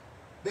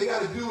 They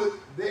got to do it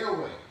their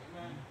way.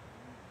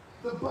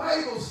 The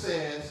Bible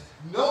says,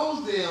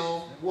 know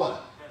them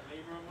what?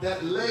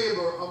 That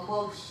labor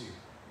amongst you.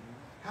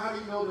 How do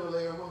you know they'll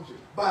labor amongst you?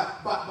 By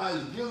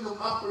giving them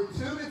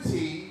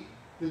opportunity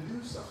to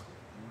do something.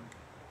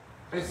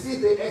 And see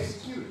if they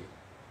execute it.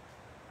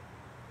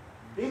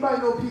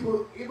 Anybody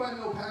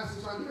know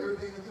pastors trying to do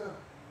everything themselves?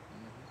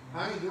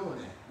 I ain't doing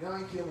that. Y'all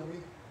ain't killing me.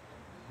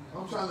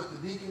 I'm trying to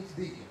let the deacons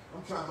deacon.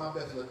 I'm trying my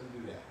best to let them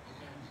do that.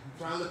 I'm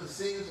trying to let the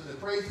singers and the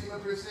praise team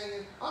up here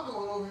singing. I'm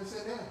going over here and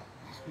sit down.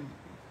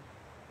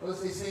 Or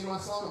if they sing my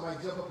song, I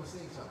might jump up and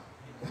sing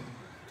something.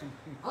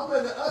 I'm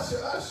letting the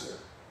usher.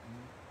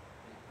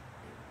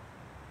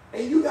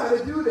 And you got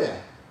to do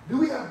that. Do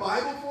we have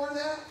Bible for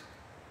that?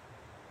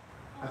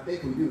 I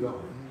think we do,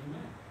 don't we?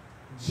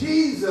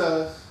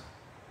 Jesus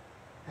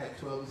had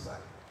 12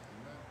 disciples.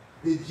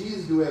 Did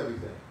Jesus do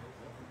everything?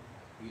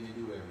 He didn't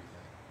do everything.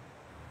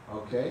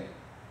 Okay?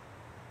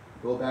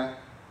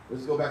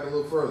 Let's go back a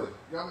little further.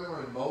 Y'all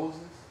remember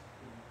Moses?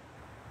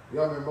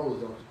 Y'all remember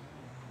Moses, don't you?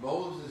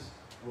 Moses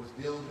was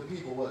dealing with the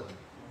people, wasn't he?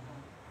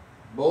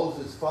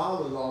 Moses'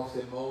 father-in-law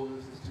said,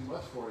 Moses, it's too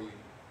much for you.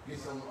 Get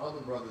some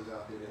other brothers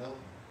out there to help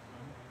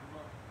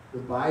you.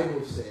 The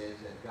Bible says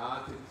that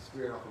God took the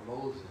spirit off of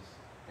Moses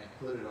and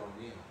put it on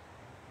them.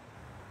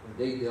 And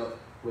they dealt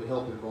with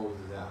helping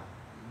Moses out.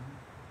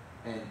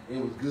 And it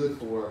was good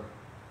for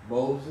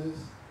Moses,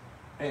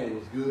 and it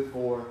was good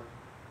for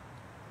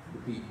the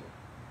people.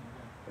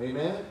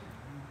 Amen?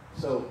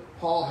 So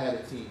Paul had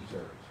a team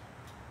church.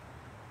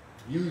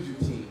 Use your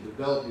team.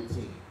 Develop your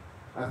team.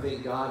 I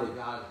thank God that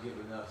God has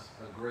given us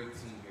a great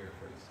team here at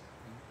Praise.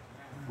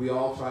 We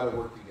all try to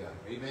work together.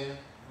 Amen?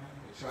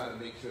 And try to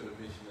make sure the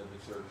mission of the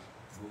church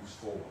moves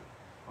forward.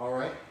 All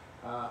right?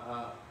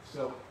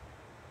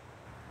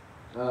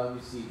 Let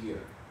me see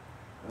here.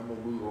 I'm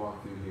going to move on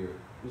through here.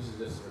 This is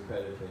just some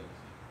repetitive things.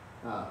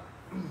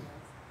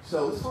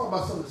 So let's talk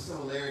about some of the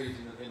similarities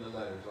in the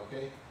letters,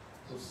 okay?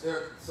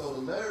 So the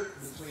letter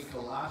between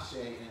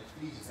Colossians and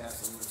Ephesians has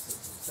some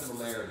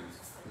similarities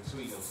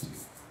between those two.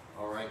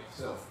 All right?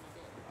 So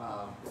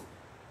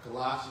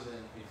Colossians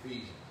and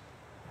Ephesians.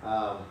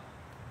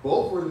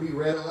 Both were to be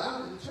read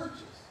aloud in the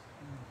churches.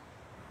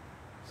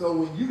 So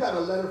when you got a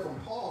letter from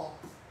Paul,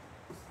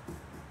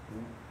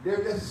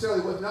 there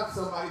necessarily was not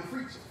somebody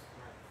preaching.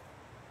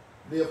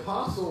 The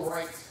apostle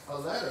writes a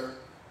letter,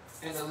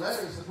 and the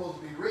letter is supposed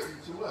to be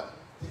written to what?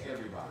 To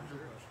everybody.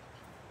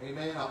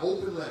 Amen? An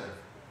open letter.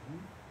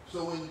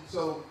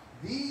 So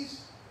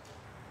these,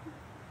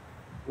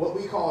 what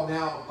we call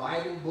now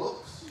Bible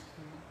books,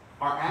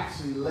 are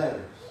actually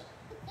letters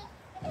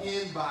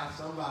penned by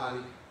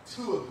somebody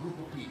to a group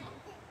of people.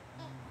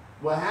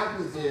 What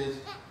happens is,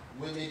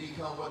 when they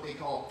become what they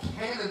call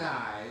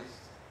canonized,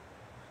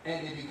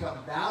 and they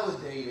become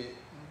validated,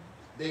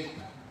 they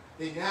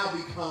now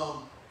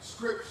become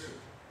Scripture.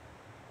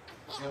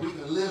 And we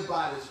can live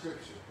by the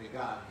Scripture that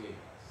God gave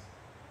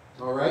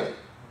us. All right?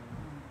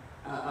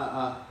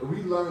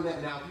 We learned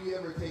that. Now, if you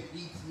ever take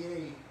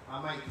ETA,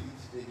 I might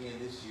teach it again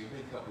this year,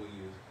 maybe a couple of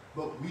years.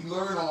 But we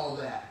learn all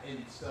that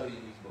in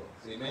studying these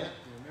books. Amen?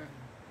 Amen.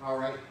 All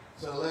right?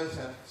 So the letters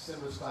have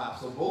similar style.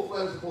 So both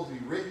letters are supposed to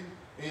be written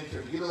in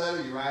church. You get a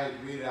letter, you write it,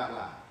 read it out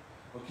loud.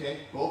 Okay?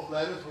 Both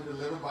letters were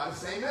delivered by the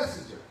same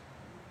messenger.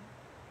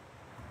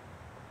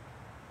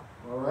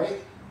 All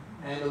right?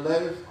 And the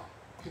letters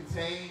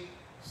contain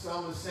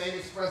some of the same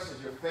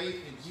expressions, your faith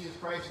in Jesus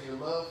Christ and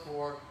your love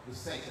for the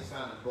saints. That's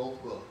found in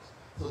both books.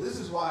 So this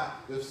is why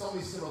there's so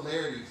many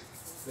similarities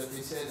that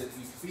they said that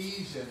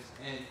Ephesians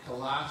and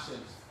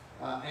Colossians.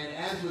 And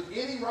as with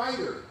any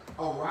writer,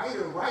 a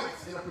writer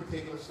writes in a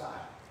particular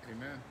style.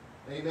 Amen.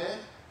 Amen?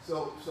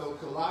 So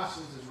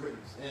Colossians is written.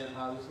 And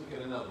let's look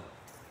at another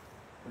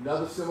one.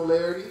 Another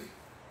similarity,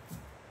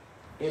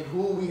 in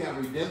whom we have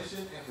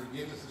redemption and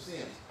forgiveness of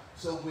sins.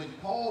 So when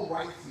Paul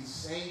writes these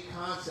same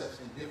concepts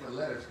in different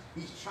letters,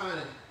 he's trying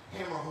to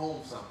hammer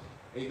home something.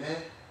 Amen?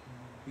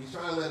 He's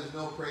trying to let us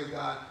know, praise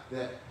God,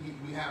 that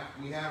we have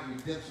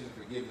redemption and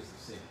forgiveness of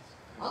sins.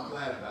 I'm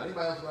glad about it.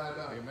 Anybody else glad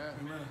about it? Amen.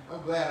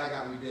 I'm glad I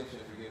got redemption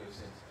and forgiveness of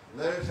sins.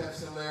 Letters have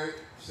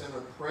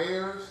similar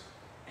prayers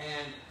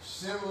and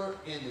similar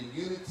in the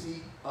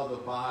unity of the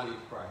body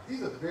of Christ.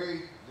 These are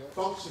very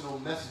functional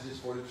messages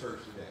for the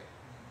church today.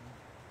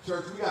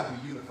 Church, we got to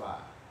be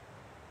unified.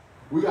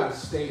 We got to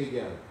stay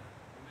together.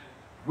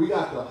 We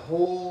got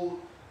to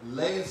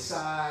lay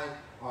aside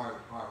our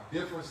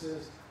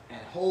differences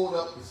and hold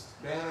up this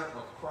banner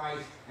of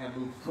Christ and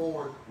move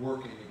forward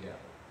working together.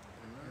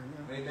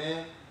 Amen.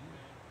 Amen.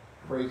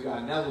 Praise God.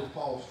 And that's what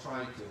Paul's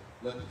trying to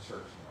let the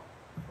church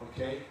know.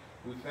 Okay?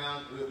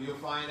 You'll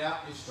find out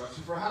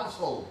instruction for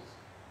households.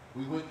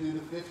 We went through the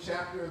 5th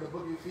chapter of the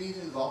book of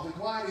Ephesians. It's awfully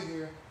quiet in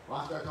here. Well,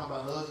 I started talking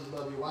about husbands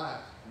love your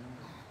wives.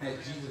 As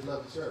Jesus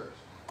loved the church.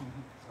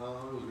 It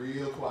was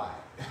real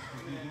quiet.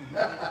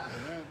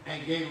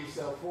 And gave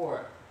himself for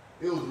it.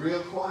 It was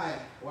real quiet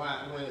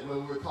when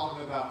we were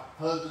talking about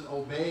husbands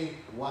obey,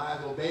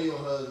 wives obey your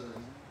husbands.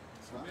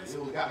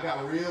 It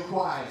got real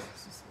quiet.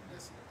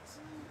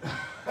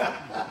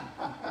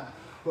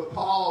 But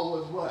Paul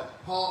was what?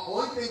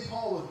 Only thing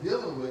Paul was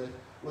dealing with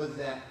was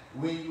that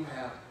when you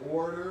have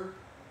order,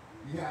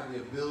 you have the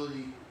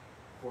ability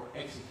for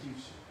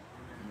execution.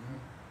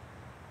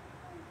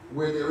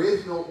 Where there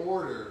is no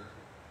order,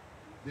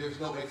 there's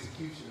no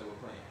execution of a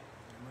plan.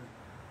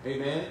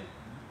 Amen?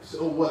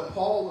 So what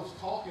Paul was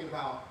talking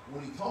about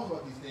when he talks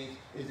about these things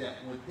is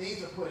that when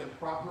things are put in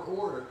proper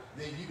order,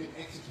 then you can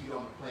execute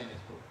on the plan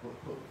that's put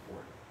before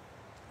you.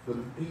 But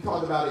he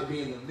talked about it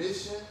being the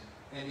mission,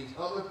 and these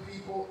other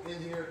people in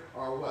here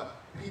are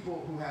what?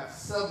 People who have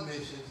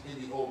submissions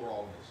in the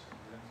overall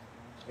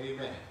mission.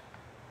 Amen.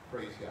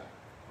 Praise God.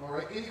 All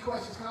right. Any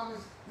questions,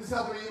 comments? This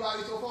helping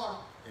anybody so far?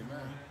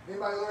 Amen.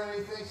 Anybody learn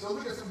anything? So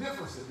look at some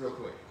differences real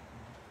quick.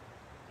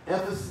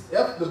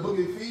 The book of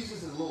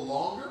Ephesians is a little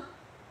longer.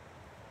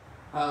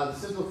 The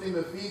central theme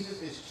of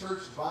Ephesians is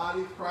church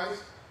body of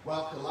Christ,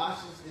 while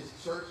Colossians is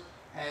church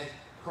as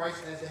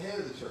Christ as the head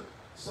of the church.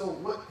 So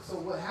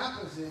what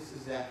happens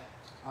is that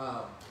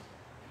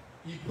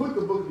you put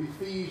the book of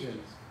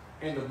Ephesians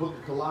and the book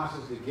of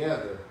Colossians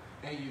together,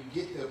 and you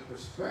get the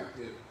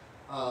perspective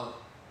of,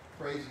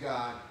 praise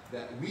God,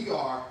 that we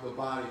are the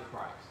body of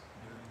Christ,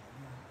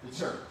 the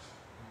church.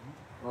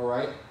 All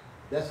right?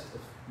 That's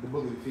the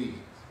book of Ephesians.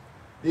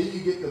 Then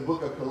you get the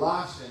book of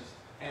Colossians,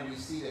 and we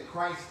see that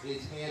Christ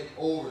is head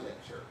over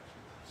that church.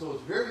 So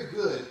it's very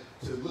good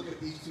to look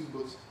at these two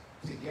books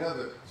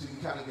together so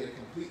you kind of get a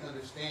complete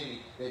understanding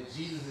that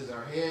Jesus is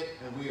our head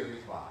and we are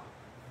his body.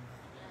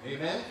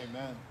 Amen?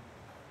 Amen.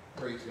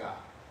 Praise God.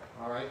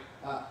 All right.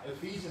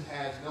 Ephesians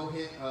has no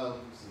hint of,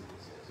 let me see what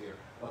it says here,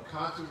 of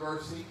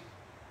controversy.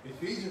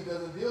 Ephesians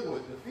doesn't deal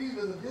with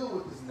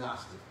this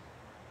Gnostic,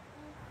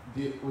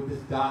 with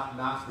this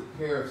Gnostic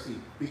heresy,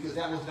 because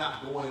that was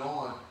not going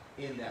on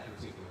in that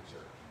particular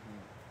church.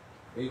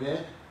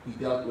 Amen? He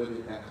dealt with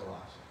it at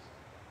Colossians.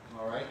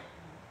 All right?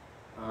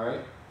 All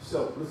right?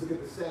 So, let's look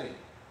at the setting.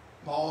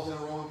 Paul's in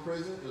a Roman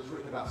prison. It was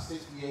written about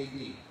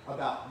 60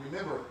 AD.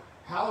 Remember,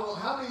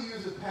 how many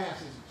years have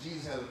passed since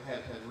Jesus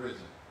has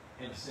risen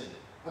and ascended?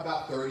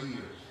 About 30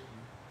 years.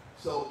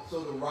 So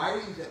the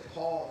writings that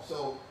Paul,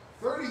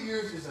 30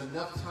 years is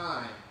enough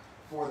time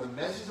for the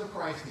message of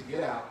Christ to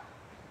get out,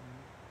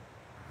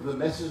 for the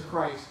message of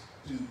Christ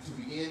to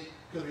begin,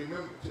 because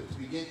remember, to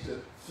begin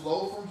to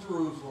flow from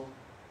Jerusalem,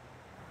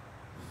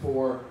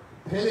 for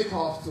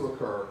Pentecost to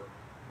occur,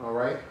 all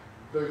right?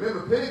 So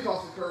remember,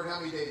 Pentecost occurred how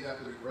many days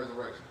after the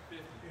resurrection?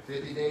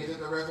 50 days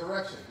after the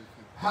resurrection.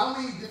 How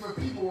many different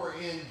people were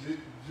in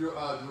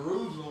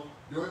Jerusalem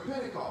during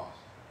Pentecost?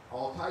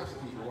 All types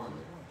of people, weren't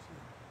there?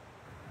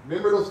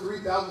 Remember those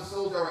 3,000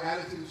 souls that were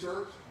added to the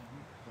church?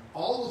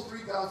 All those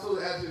 3,000 souls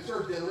that added to the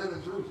church didn't live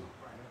in Jerusalem.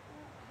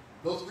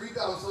 Those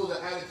 3,000 souls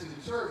that added to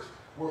the church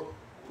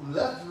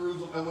left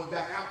Jerusalem and went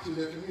back out to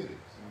their communities.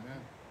 Amen.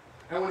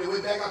 And when they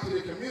went back out to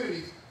their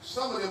communities,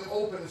 some of them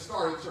opened and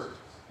started churches.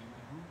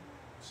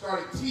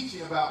 Started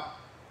teaching about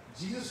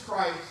Jesus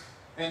Christ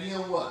and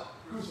Him what?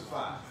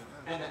 Crucified.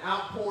 And the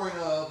outpouring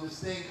of this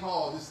thing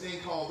called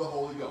the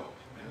Holy Ghost.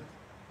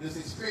 This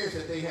experience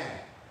that they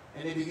had.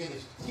 And they began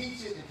to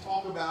teach it and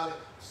talk about it.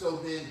 So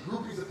then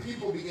groupings of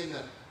people began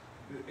to,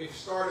 it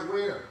started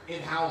where?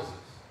 In houses.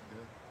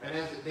 And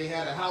as they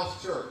had a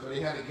house church, or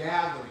they had a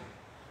gathering.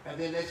 And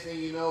then next thing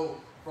you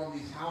know, from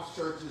these house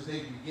churches,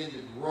 they begin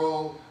to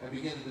grow and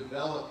begin to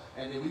develop.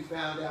 And then we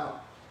found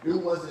out it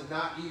wasn't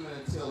not even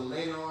until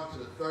later on to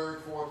the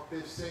 3rd, 4th,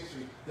 5th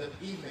century that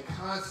even the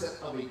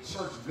concept of a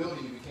church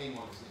building became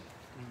on the scene.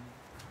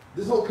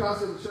 This whole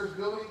concept of church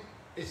building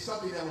is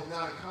something that was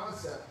not a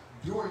concept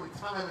during the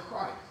time of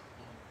Christ.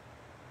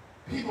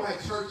 People had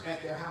church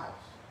at their house.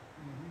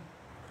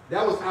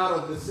 That was out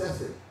of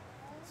necessity.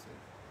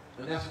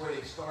 And that's where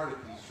they started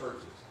these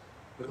churches.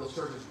 But those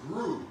churches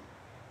grew.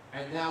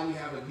 And now we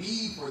have a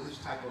need for this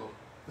type of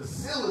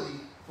facility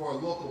for a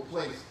local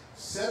place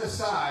set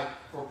aside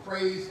for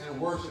praise and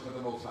worship of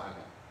the Most High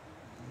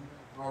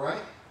God. All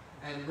right?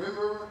 And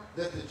remember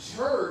that the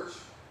church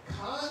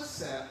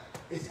concept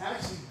is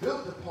actually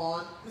built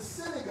upon the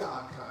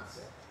synagogue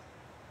concept.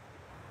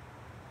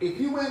 If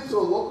you went to a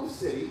local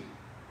city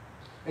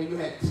and you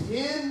had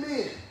 10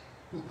 men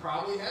who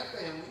probably had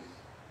families,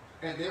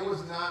 and there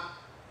was not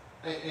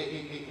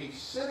a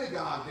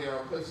synagogue there,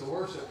 a place of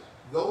worship,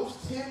 those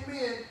 10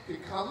 men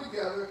could come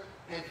together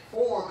and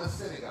form a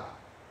synagogue.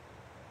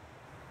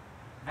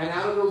 And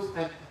out of those,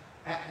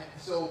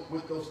 so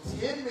with those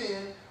 10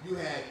 men, you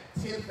had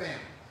 10 families.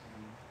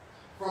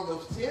 From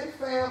those 10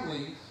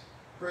 families,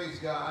 praise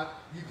God,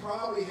 you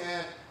probably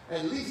had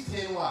at least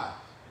 10 wives.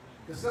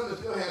 Because some of them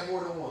still had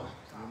more than one.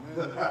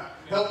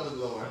 Help us,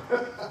 Lord.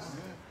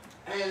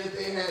 And if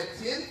they had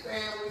 10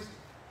 families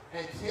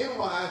and 10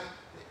 wives,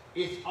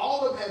 if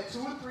all of them had 2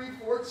 or 3,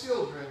 4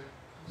 children,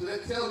 so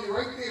that tells you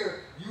right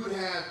there, you would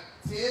have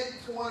 10,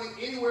 20,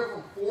 anywhere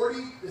from 40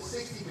 to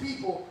 60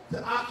 people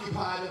to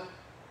occupy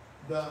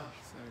the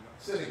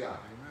synagogue.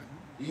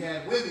 You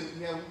had women,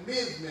 you had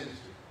men's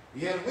ministry,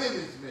 you had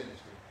women's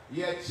ministry,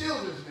 you had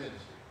children's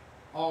ministry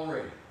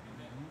already.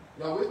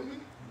 Y'all with me?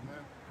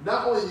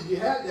 Not only did you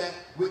have that,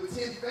 with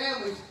 10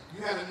 families,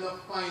 you had enough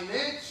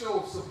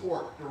financial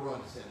support to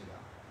run the synagogue.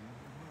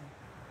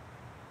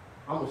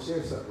 I'm going to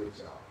share something with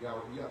y'all.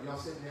 Y'all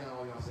sitting down,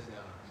 all y'all sit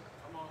down.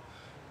 Come on.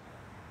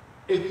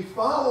 If we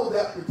follow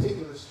that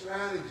particular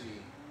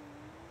strategy,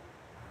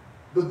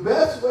 the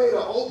best way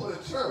to open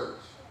a church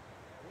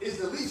is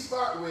to at least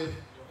start with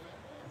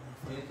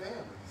 10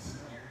 families.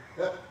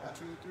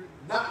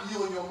 Not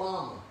you and your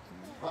mama.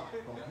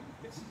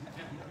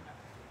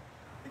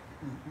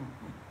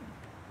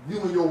 You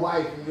and your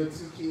wife and your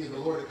 2 kids, the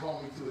Lord had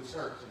called me to a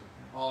church, and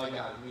all I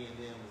got is me and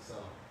them and son.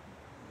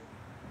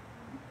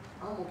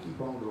 I'm gonna keep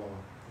on going.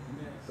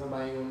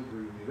 Somebody ain't gonna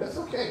agree with me. That's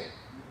okay.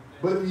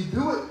 But if you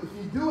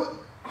do it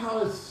how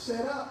it's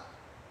set up,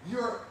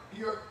 your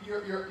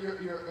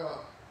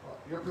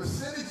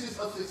percentages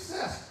of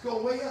success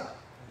go way up.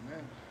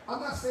 Amen.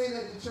 I'm not saying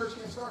that the church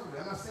can't start with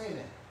that. I'm not saying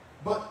that.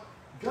 But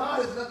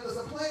God has left us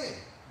a plan.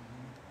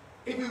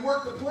 If we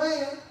work the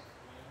plan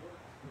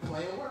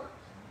works.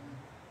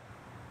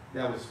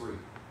 That was free.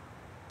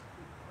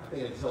 I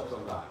think it helped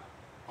somebody.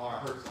 Or I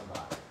hurt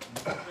somebody.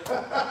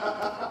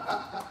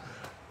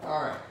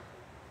 All right.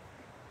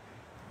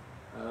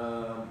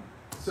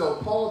 So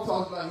Paul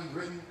talks about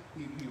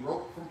he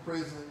wrote from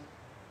prison.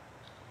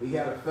 He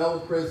had a fellow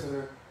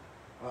prisoner,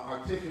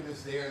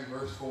 Articulus there in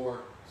verse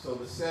 4. So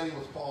the setting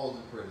was Paul's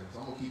in prison. So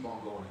I'm going to keep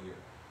on going here.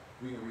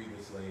 We can read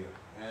this later.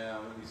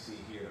 Let me see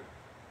here.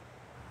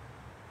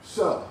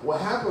 So what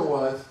happened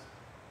was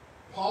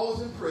Paul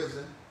was in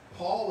prison.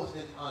 Paul was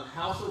on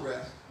house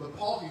arrest, but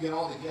Paul could get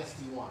all the guests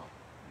he wanted.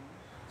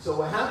 So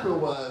what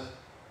happened was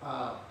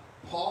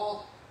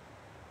Paul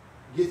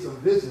gets a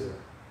visitor,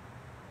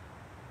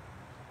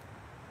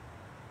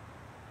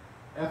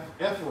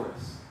 Ephraim,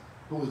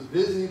 who was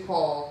visiting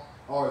Paul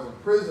or was in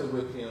prison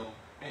with him,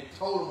 and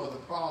told him of the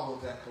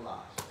problems at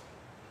Colossae.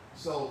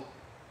 So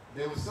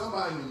there was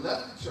somebody who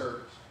left the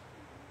church,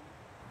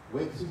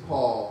 went to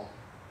Paul.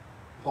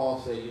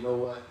 Paul said, you know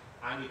what?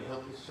 I need to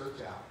help this church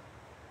out.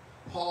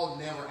 Paul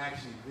never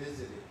actually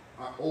visited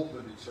or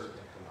opened the church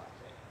at Colossae.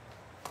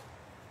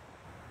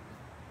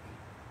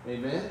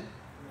 Amen?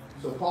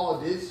 So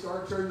Paul did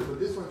start churches, but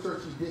this one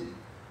church he didn't.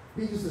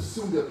 He just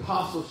assumed the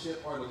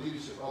apostleship or the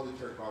leadership of the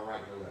church by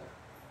writing a letter.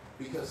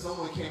 Because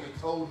someone came and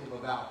told him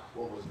about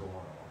what was going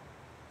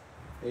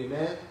on.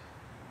 Amen?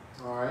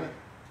 All right.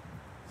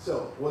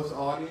 So what's the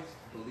audience?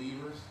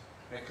 Believers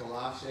at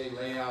Colossae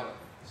lay out.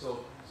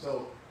 So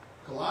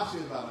Colossae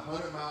is about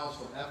 100 miles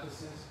from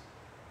Ephesus,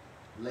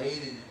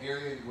 laid in the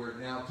area where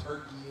now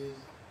Turkey is.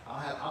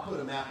 I'll put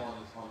a map on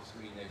the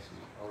screen next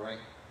week, all right?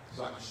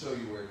 So I can show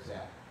you where it's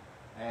at.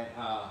 And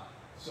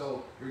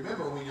so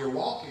remember, when you're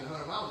walking,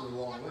 100 miles is a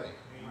long way.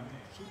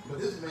 But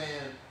this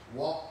man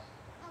walked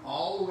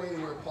all the way to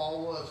where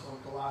Paul was from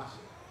Colossae,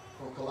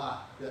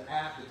 to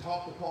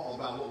talk to Paul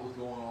about what was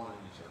going on in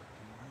the church.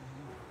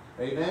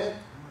 Amen?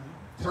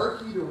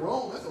 Turkey to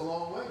Rome, that's a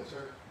long way,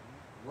 church.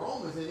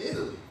 Rome is in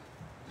Italy.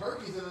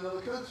 Turkey's in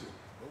another country.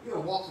 You're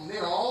going to walk from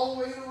there all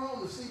the way to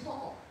Rome to see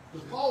Paul.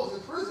 Because Paul was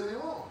in prison in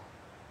Rome.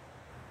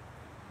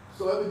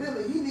 So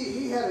evidently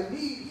he had a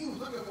need. He was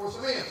looking for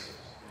some answers.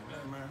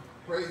 Amen.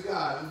 Praise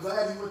God. I'm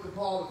glad he went to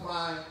Paul to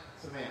find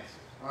some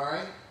answers. All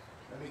right?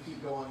 Let me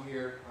keep going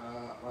here.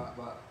 I'm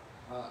going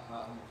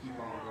to keep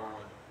on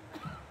going.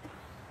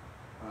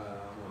 I'm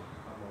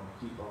going to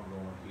keep on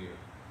going here.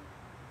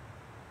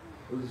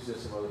 This is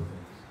just some other things.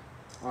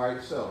 All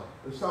right, so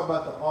let's talk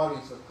about the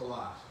audience of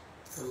Colossae.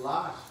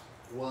 Colossae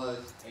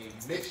was a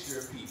mixture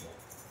of people.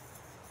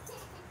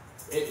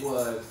 It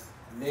was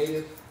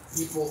native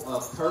people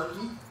of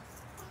Turkey.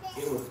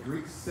 It was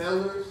Greek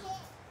settlers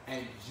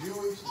and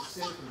Jewish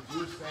descendants from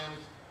Jewish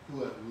families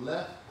who had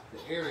left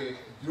the area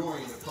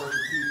during the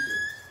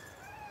persecutions.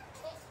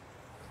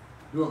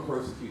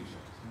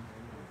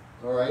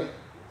 All right?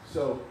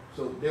 So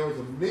there was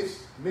a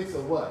mix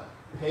of what?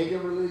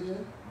 Pagan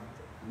religion,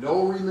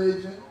 no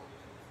religion,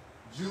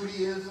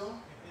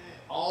 Judaism.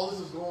 All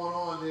this is going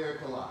on there at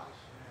Colossae.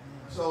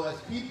 So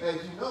as you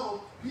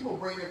know, people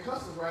bring their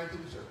customs right into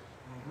the church.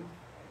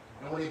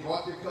 And when they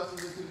brought their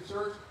customs into the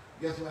church,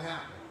 guess what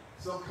happened?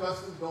 Some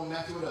customs don't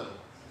match with others.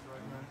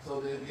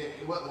 So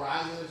what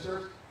rises in the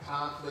church?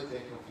 Conflict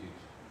and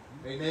confusion.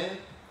 Amen?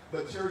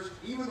 But church,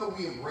 even though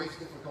we embrace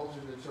different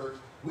cultures in the church,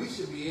 we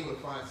should be able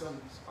to find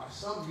some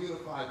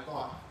unified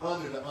thought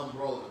under the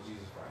umbrella of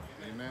Jesus Christ.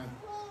 Amen?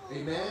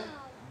 Amen?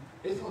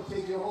 It's going to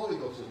take your Holy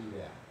Ghost to do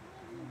that.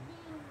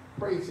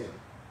 Praise Him.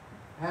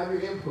 Have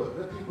your input.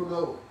 Let people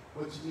know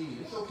what you need.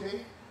 It's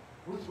okay.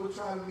 We'll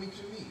try to meet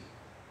your need.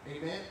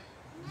 Amen?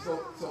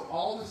 So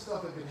all this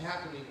stuff has been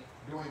happening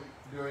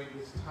during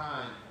this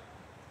time,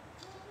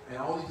 and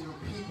all these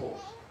different people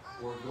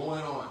were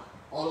going on.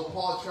 Although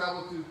Paul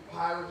traveled through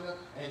Persia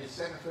and his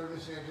second and third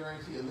missionary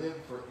journeys, he had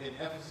lived in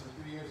Ephesus for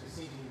 3 years, it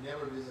seems he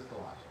never visited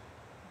Colossae.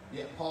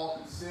 Yet Paul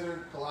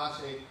considered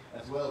Colossae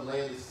as well as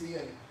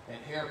Laodicea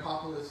and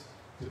Hierapolis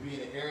to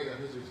be an area of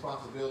his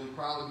responsibility,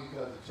 probably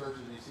because the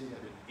churches in the city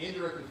had been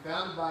indirectly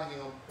founded by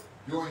him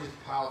during his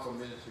powerful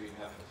ministry in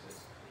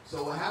Ephesus.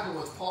 So what happened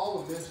was Paul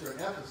would minister in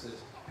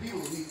Ephesus, people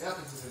would leave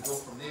Ephesus and go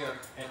from there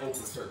and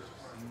open churches.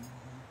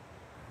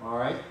 All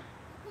right?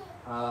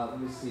 Let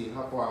me see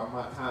how far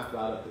my time's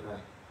about up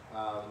tonight.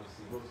 Let me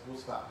see. We'll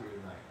stop here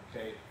tonight.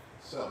 Okay?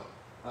 So,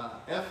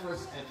 Ephraim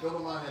and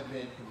Philemon had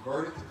been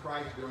converted to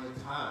Christ during the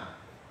time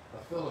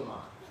of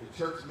Philemon. The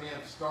church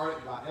man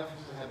started by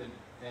Ephesus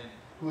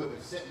who had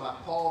been sent by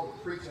Paul to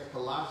preach at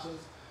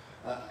Colossians.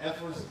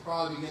 Ephraim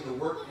probably began to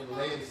work in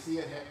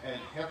Laodicea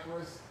and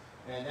Hierapolis,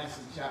 and that's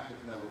in chapter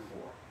number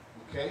 4.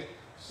 Okay?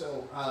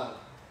 So,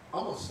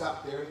 I'm going to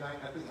stop there tonight.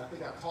 I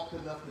think I've talked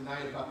enough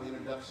tonight about the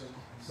introduction.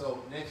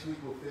 So next week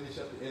we'll finish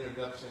up the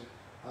introduction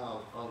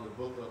of the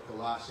book of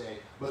Colossae.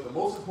 But the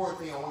most important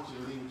thing I want you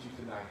to leave with you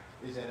tonight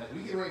is that as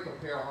we get ready to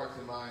prepare our hearts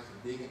and minds to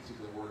dig into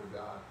the Word of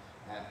God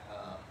at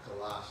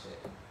Colossae,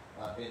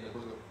 in the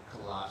book of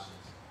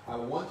Colossians, I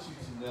want you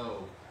to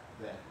know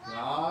that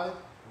God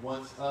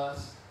wants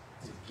us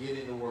to get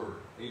in the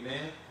Word. Amen?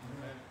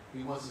 Amen.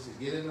 He wants us to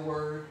get in the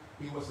Word.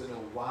 He wants to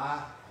know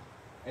why.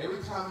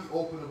 Every time you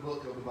open a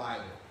book of the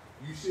Bible,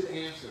 you should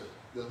answer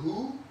the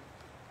who,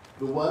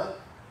 the what,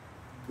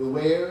 the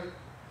where,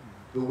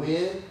 the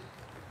when,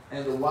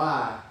 and the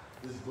why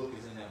this book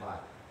is in that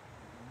Bible.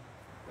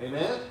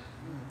 Amen?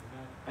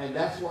 And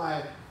that's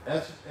why,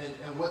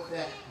 and what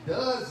that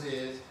does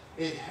is,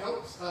 it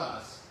helps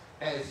us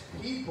as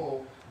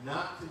people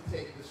not to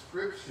take the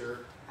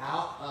scripture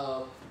out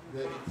of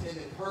the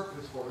intended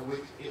purpose for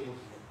which it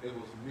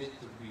was meant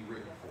to be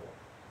written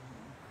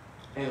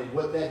for. And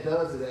what that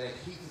does is that it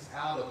keeps us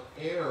out of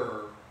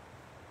error.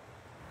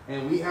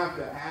 And we have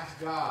to ask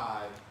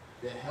God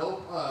to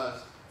help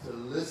us to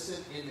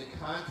listen in the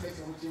context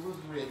in which it was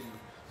written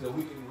so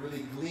we can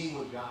really glean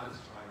what God is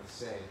trying to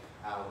say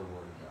out of the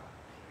Word of God.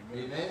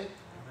 Amen? Amen.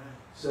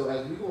 So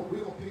as we're going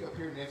to pick up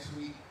here next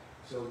week.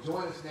 So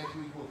join us next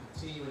week. We'll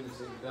continue in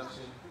this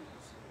introduction.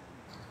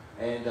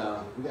 And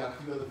we got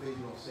a few other things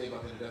we're going to say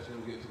about the introduction.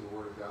 We'll get to the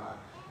Word of God.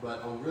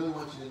 But I really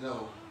want you to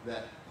know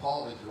that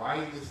Paul is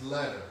writing this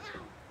letter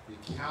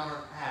to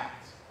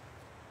counteract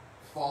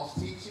false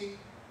teaching,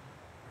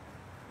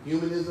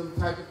 humanism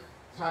type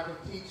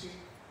of teaching,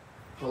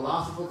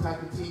 philosophical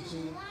type of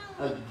teaching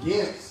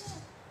against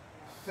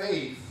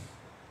faith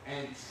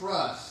and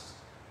trust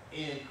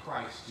in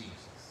Christ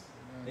Jesus.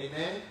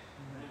 Amen?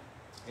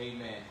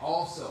 Amen.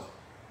 Also,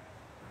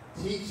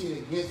 teaching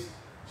against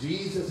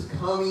Jesus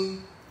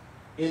coming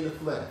in the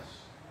flesh.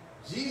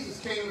 Jesus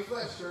came in the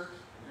flesh, church.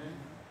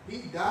 He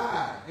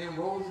died and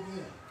rose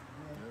again.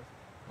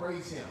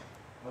 Praise him.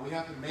 And we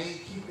have to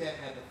keep that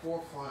at the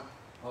forefront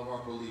of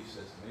our belief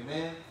system.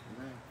 Amen?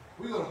 Amen.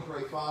 We're going to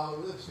pray, Father.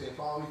 Let's say,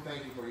 Father, we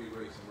thank you for your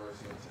grace and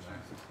mercy on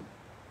tonight.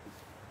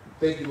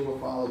 Thank you,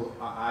 Lord, Father,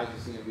 our eyes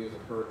to see and ears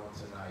have heard on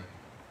tonight.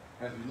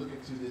 As we look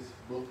into this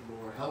book,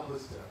 Lord, help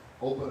us to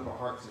open up our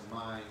hearts and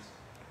minds.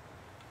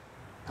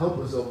 Help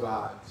us, oh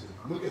God,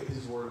 to look at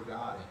this word of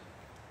God.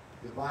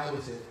 And the Bible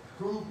says,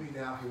 prove me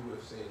now who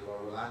will say,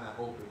 Lord, will I not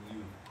open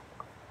you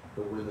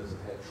the windows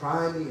of heaven?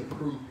 Try me and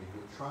prove me.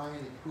 We're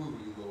trying to prove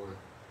you, Lord,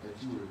 that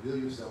you will reveal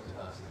yourself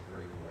to us in a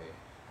great way.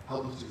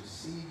 Help us to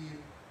receive you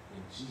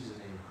in Jesus'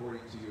 name,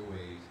 according to your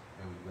ways,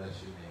 and we bless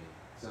your name.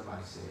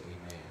 Somebody say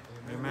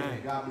amen. Amen.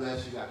 And God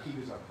bless you. God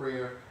keep us our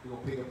prayer. We're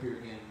going to pick up here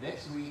again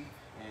next week.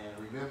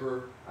 And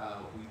remember,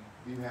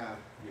 we do have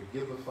your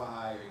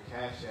Giveify, your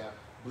Cash App.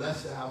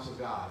 Bless the house of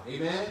God.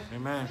 Amen?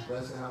 Amen.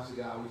 Bless the house of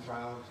God. We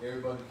try on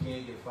everybody who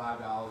can give $5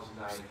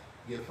 tonight.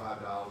 Give $5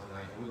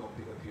 tonight. And we're going to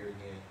pick up here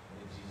again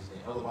in Jesus'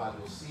 name. Otherwise,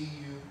 we'll see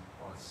you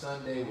on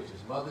Sunday, which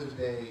is Mother's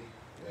Day.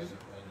 And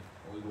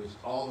we wish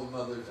all the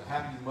mothers a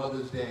happy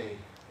Mother's Day.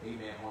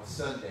 Amen. On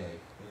Sunday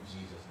in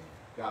Jesus'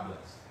 name. God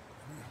bless.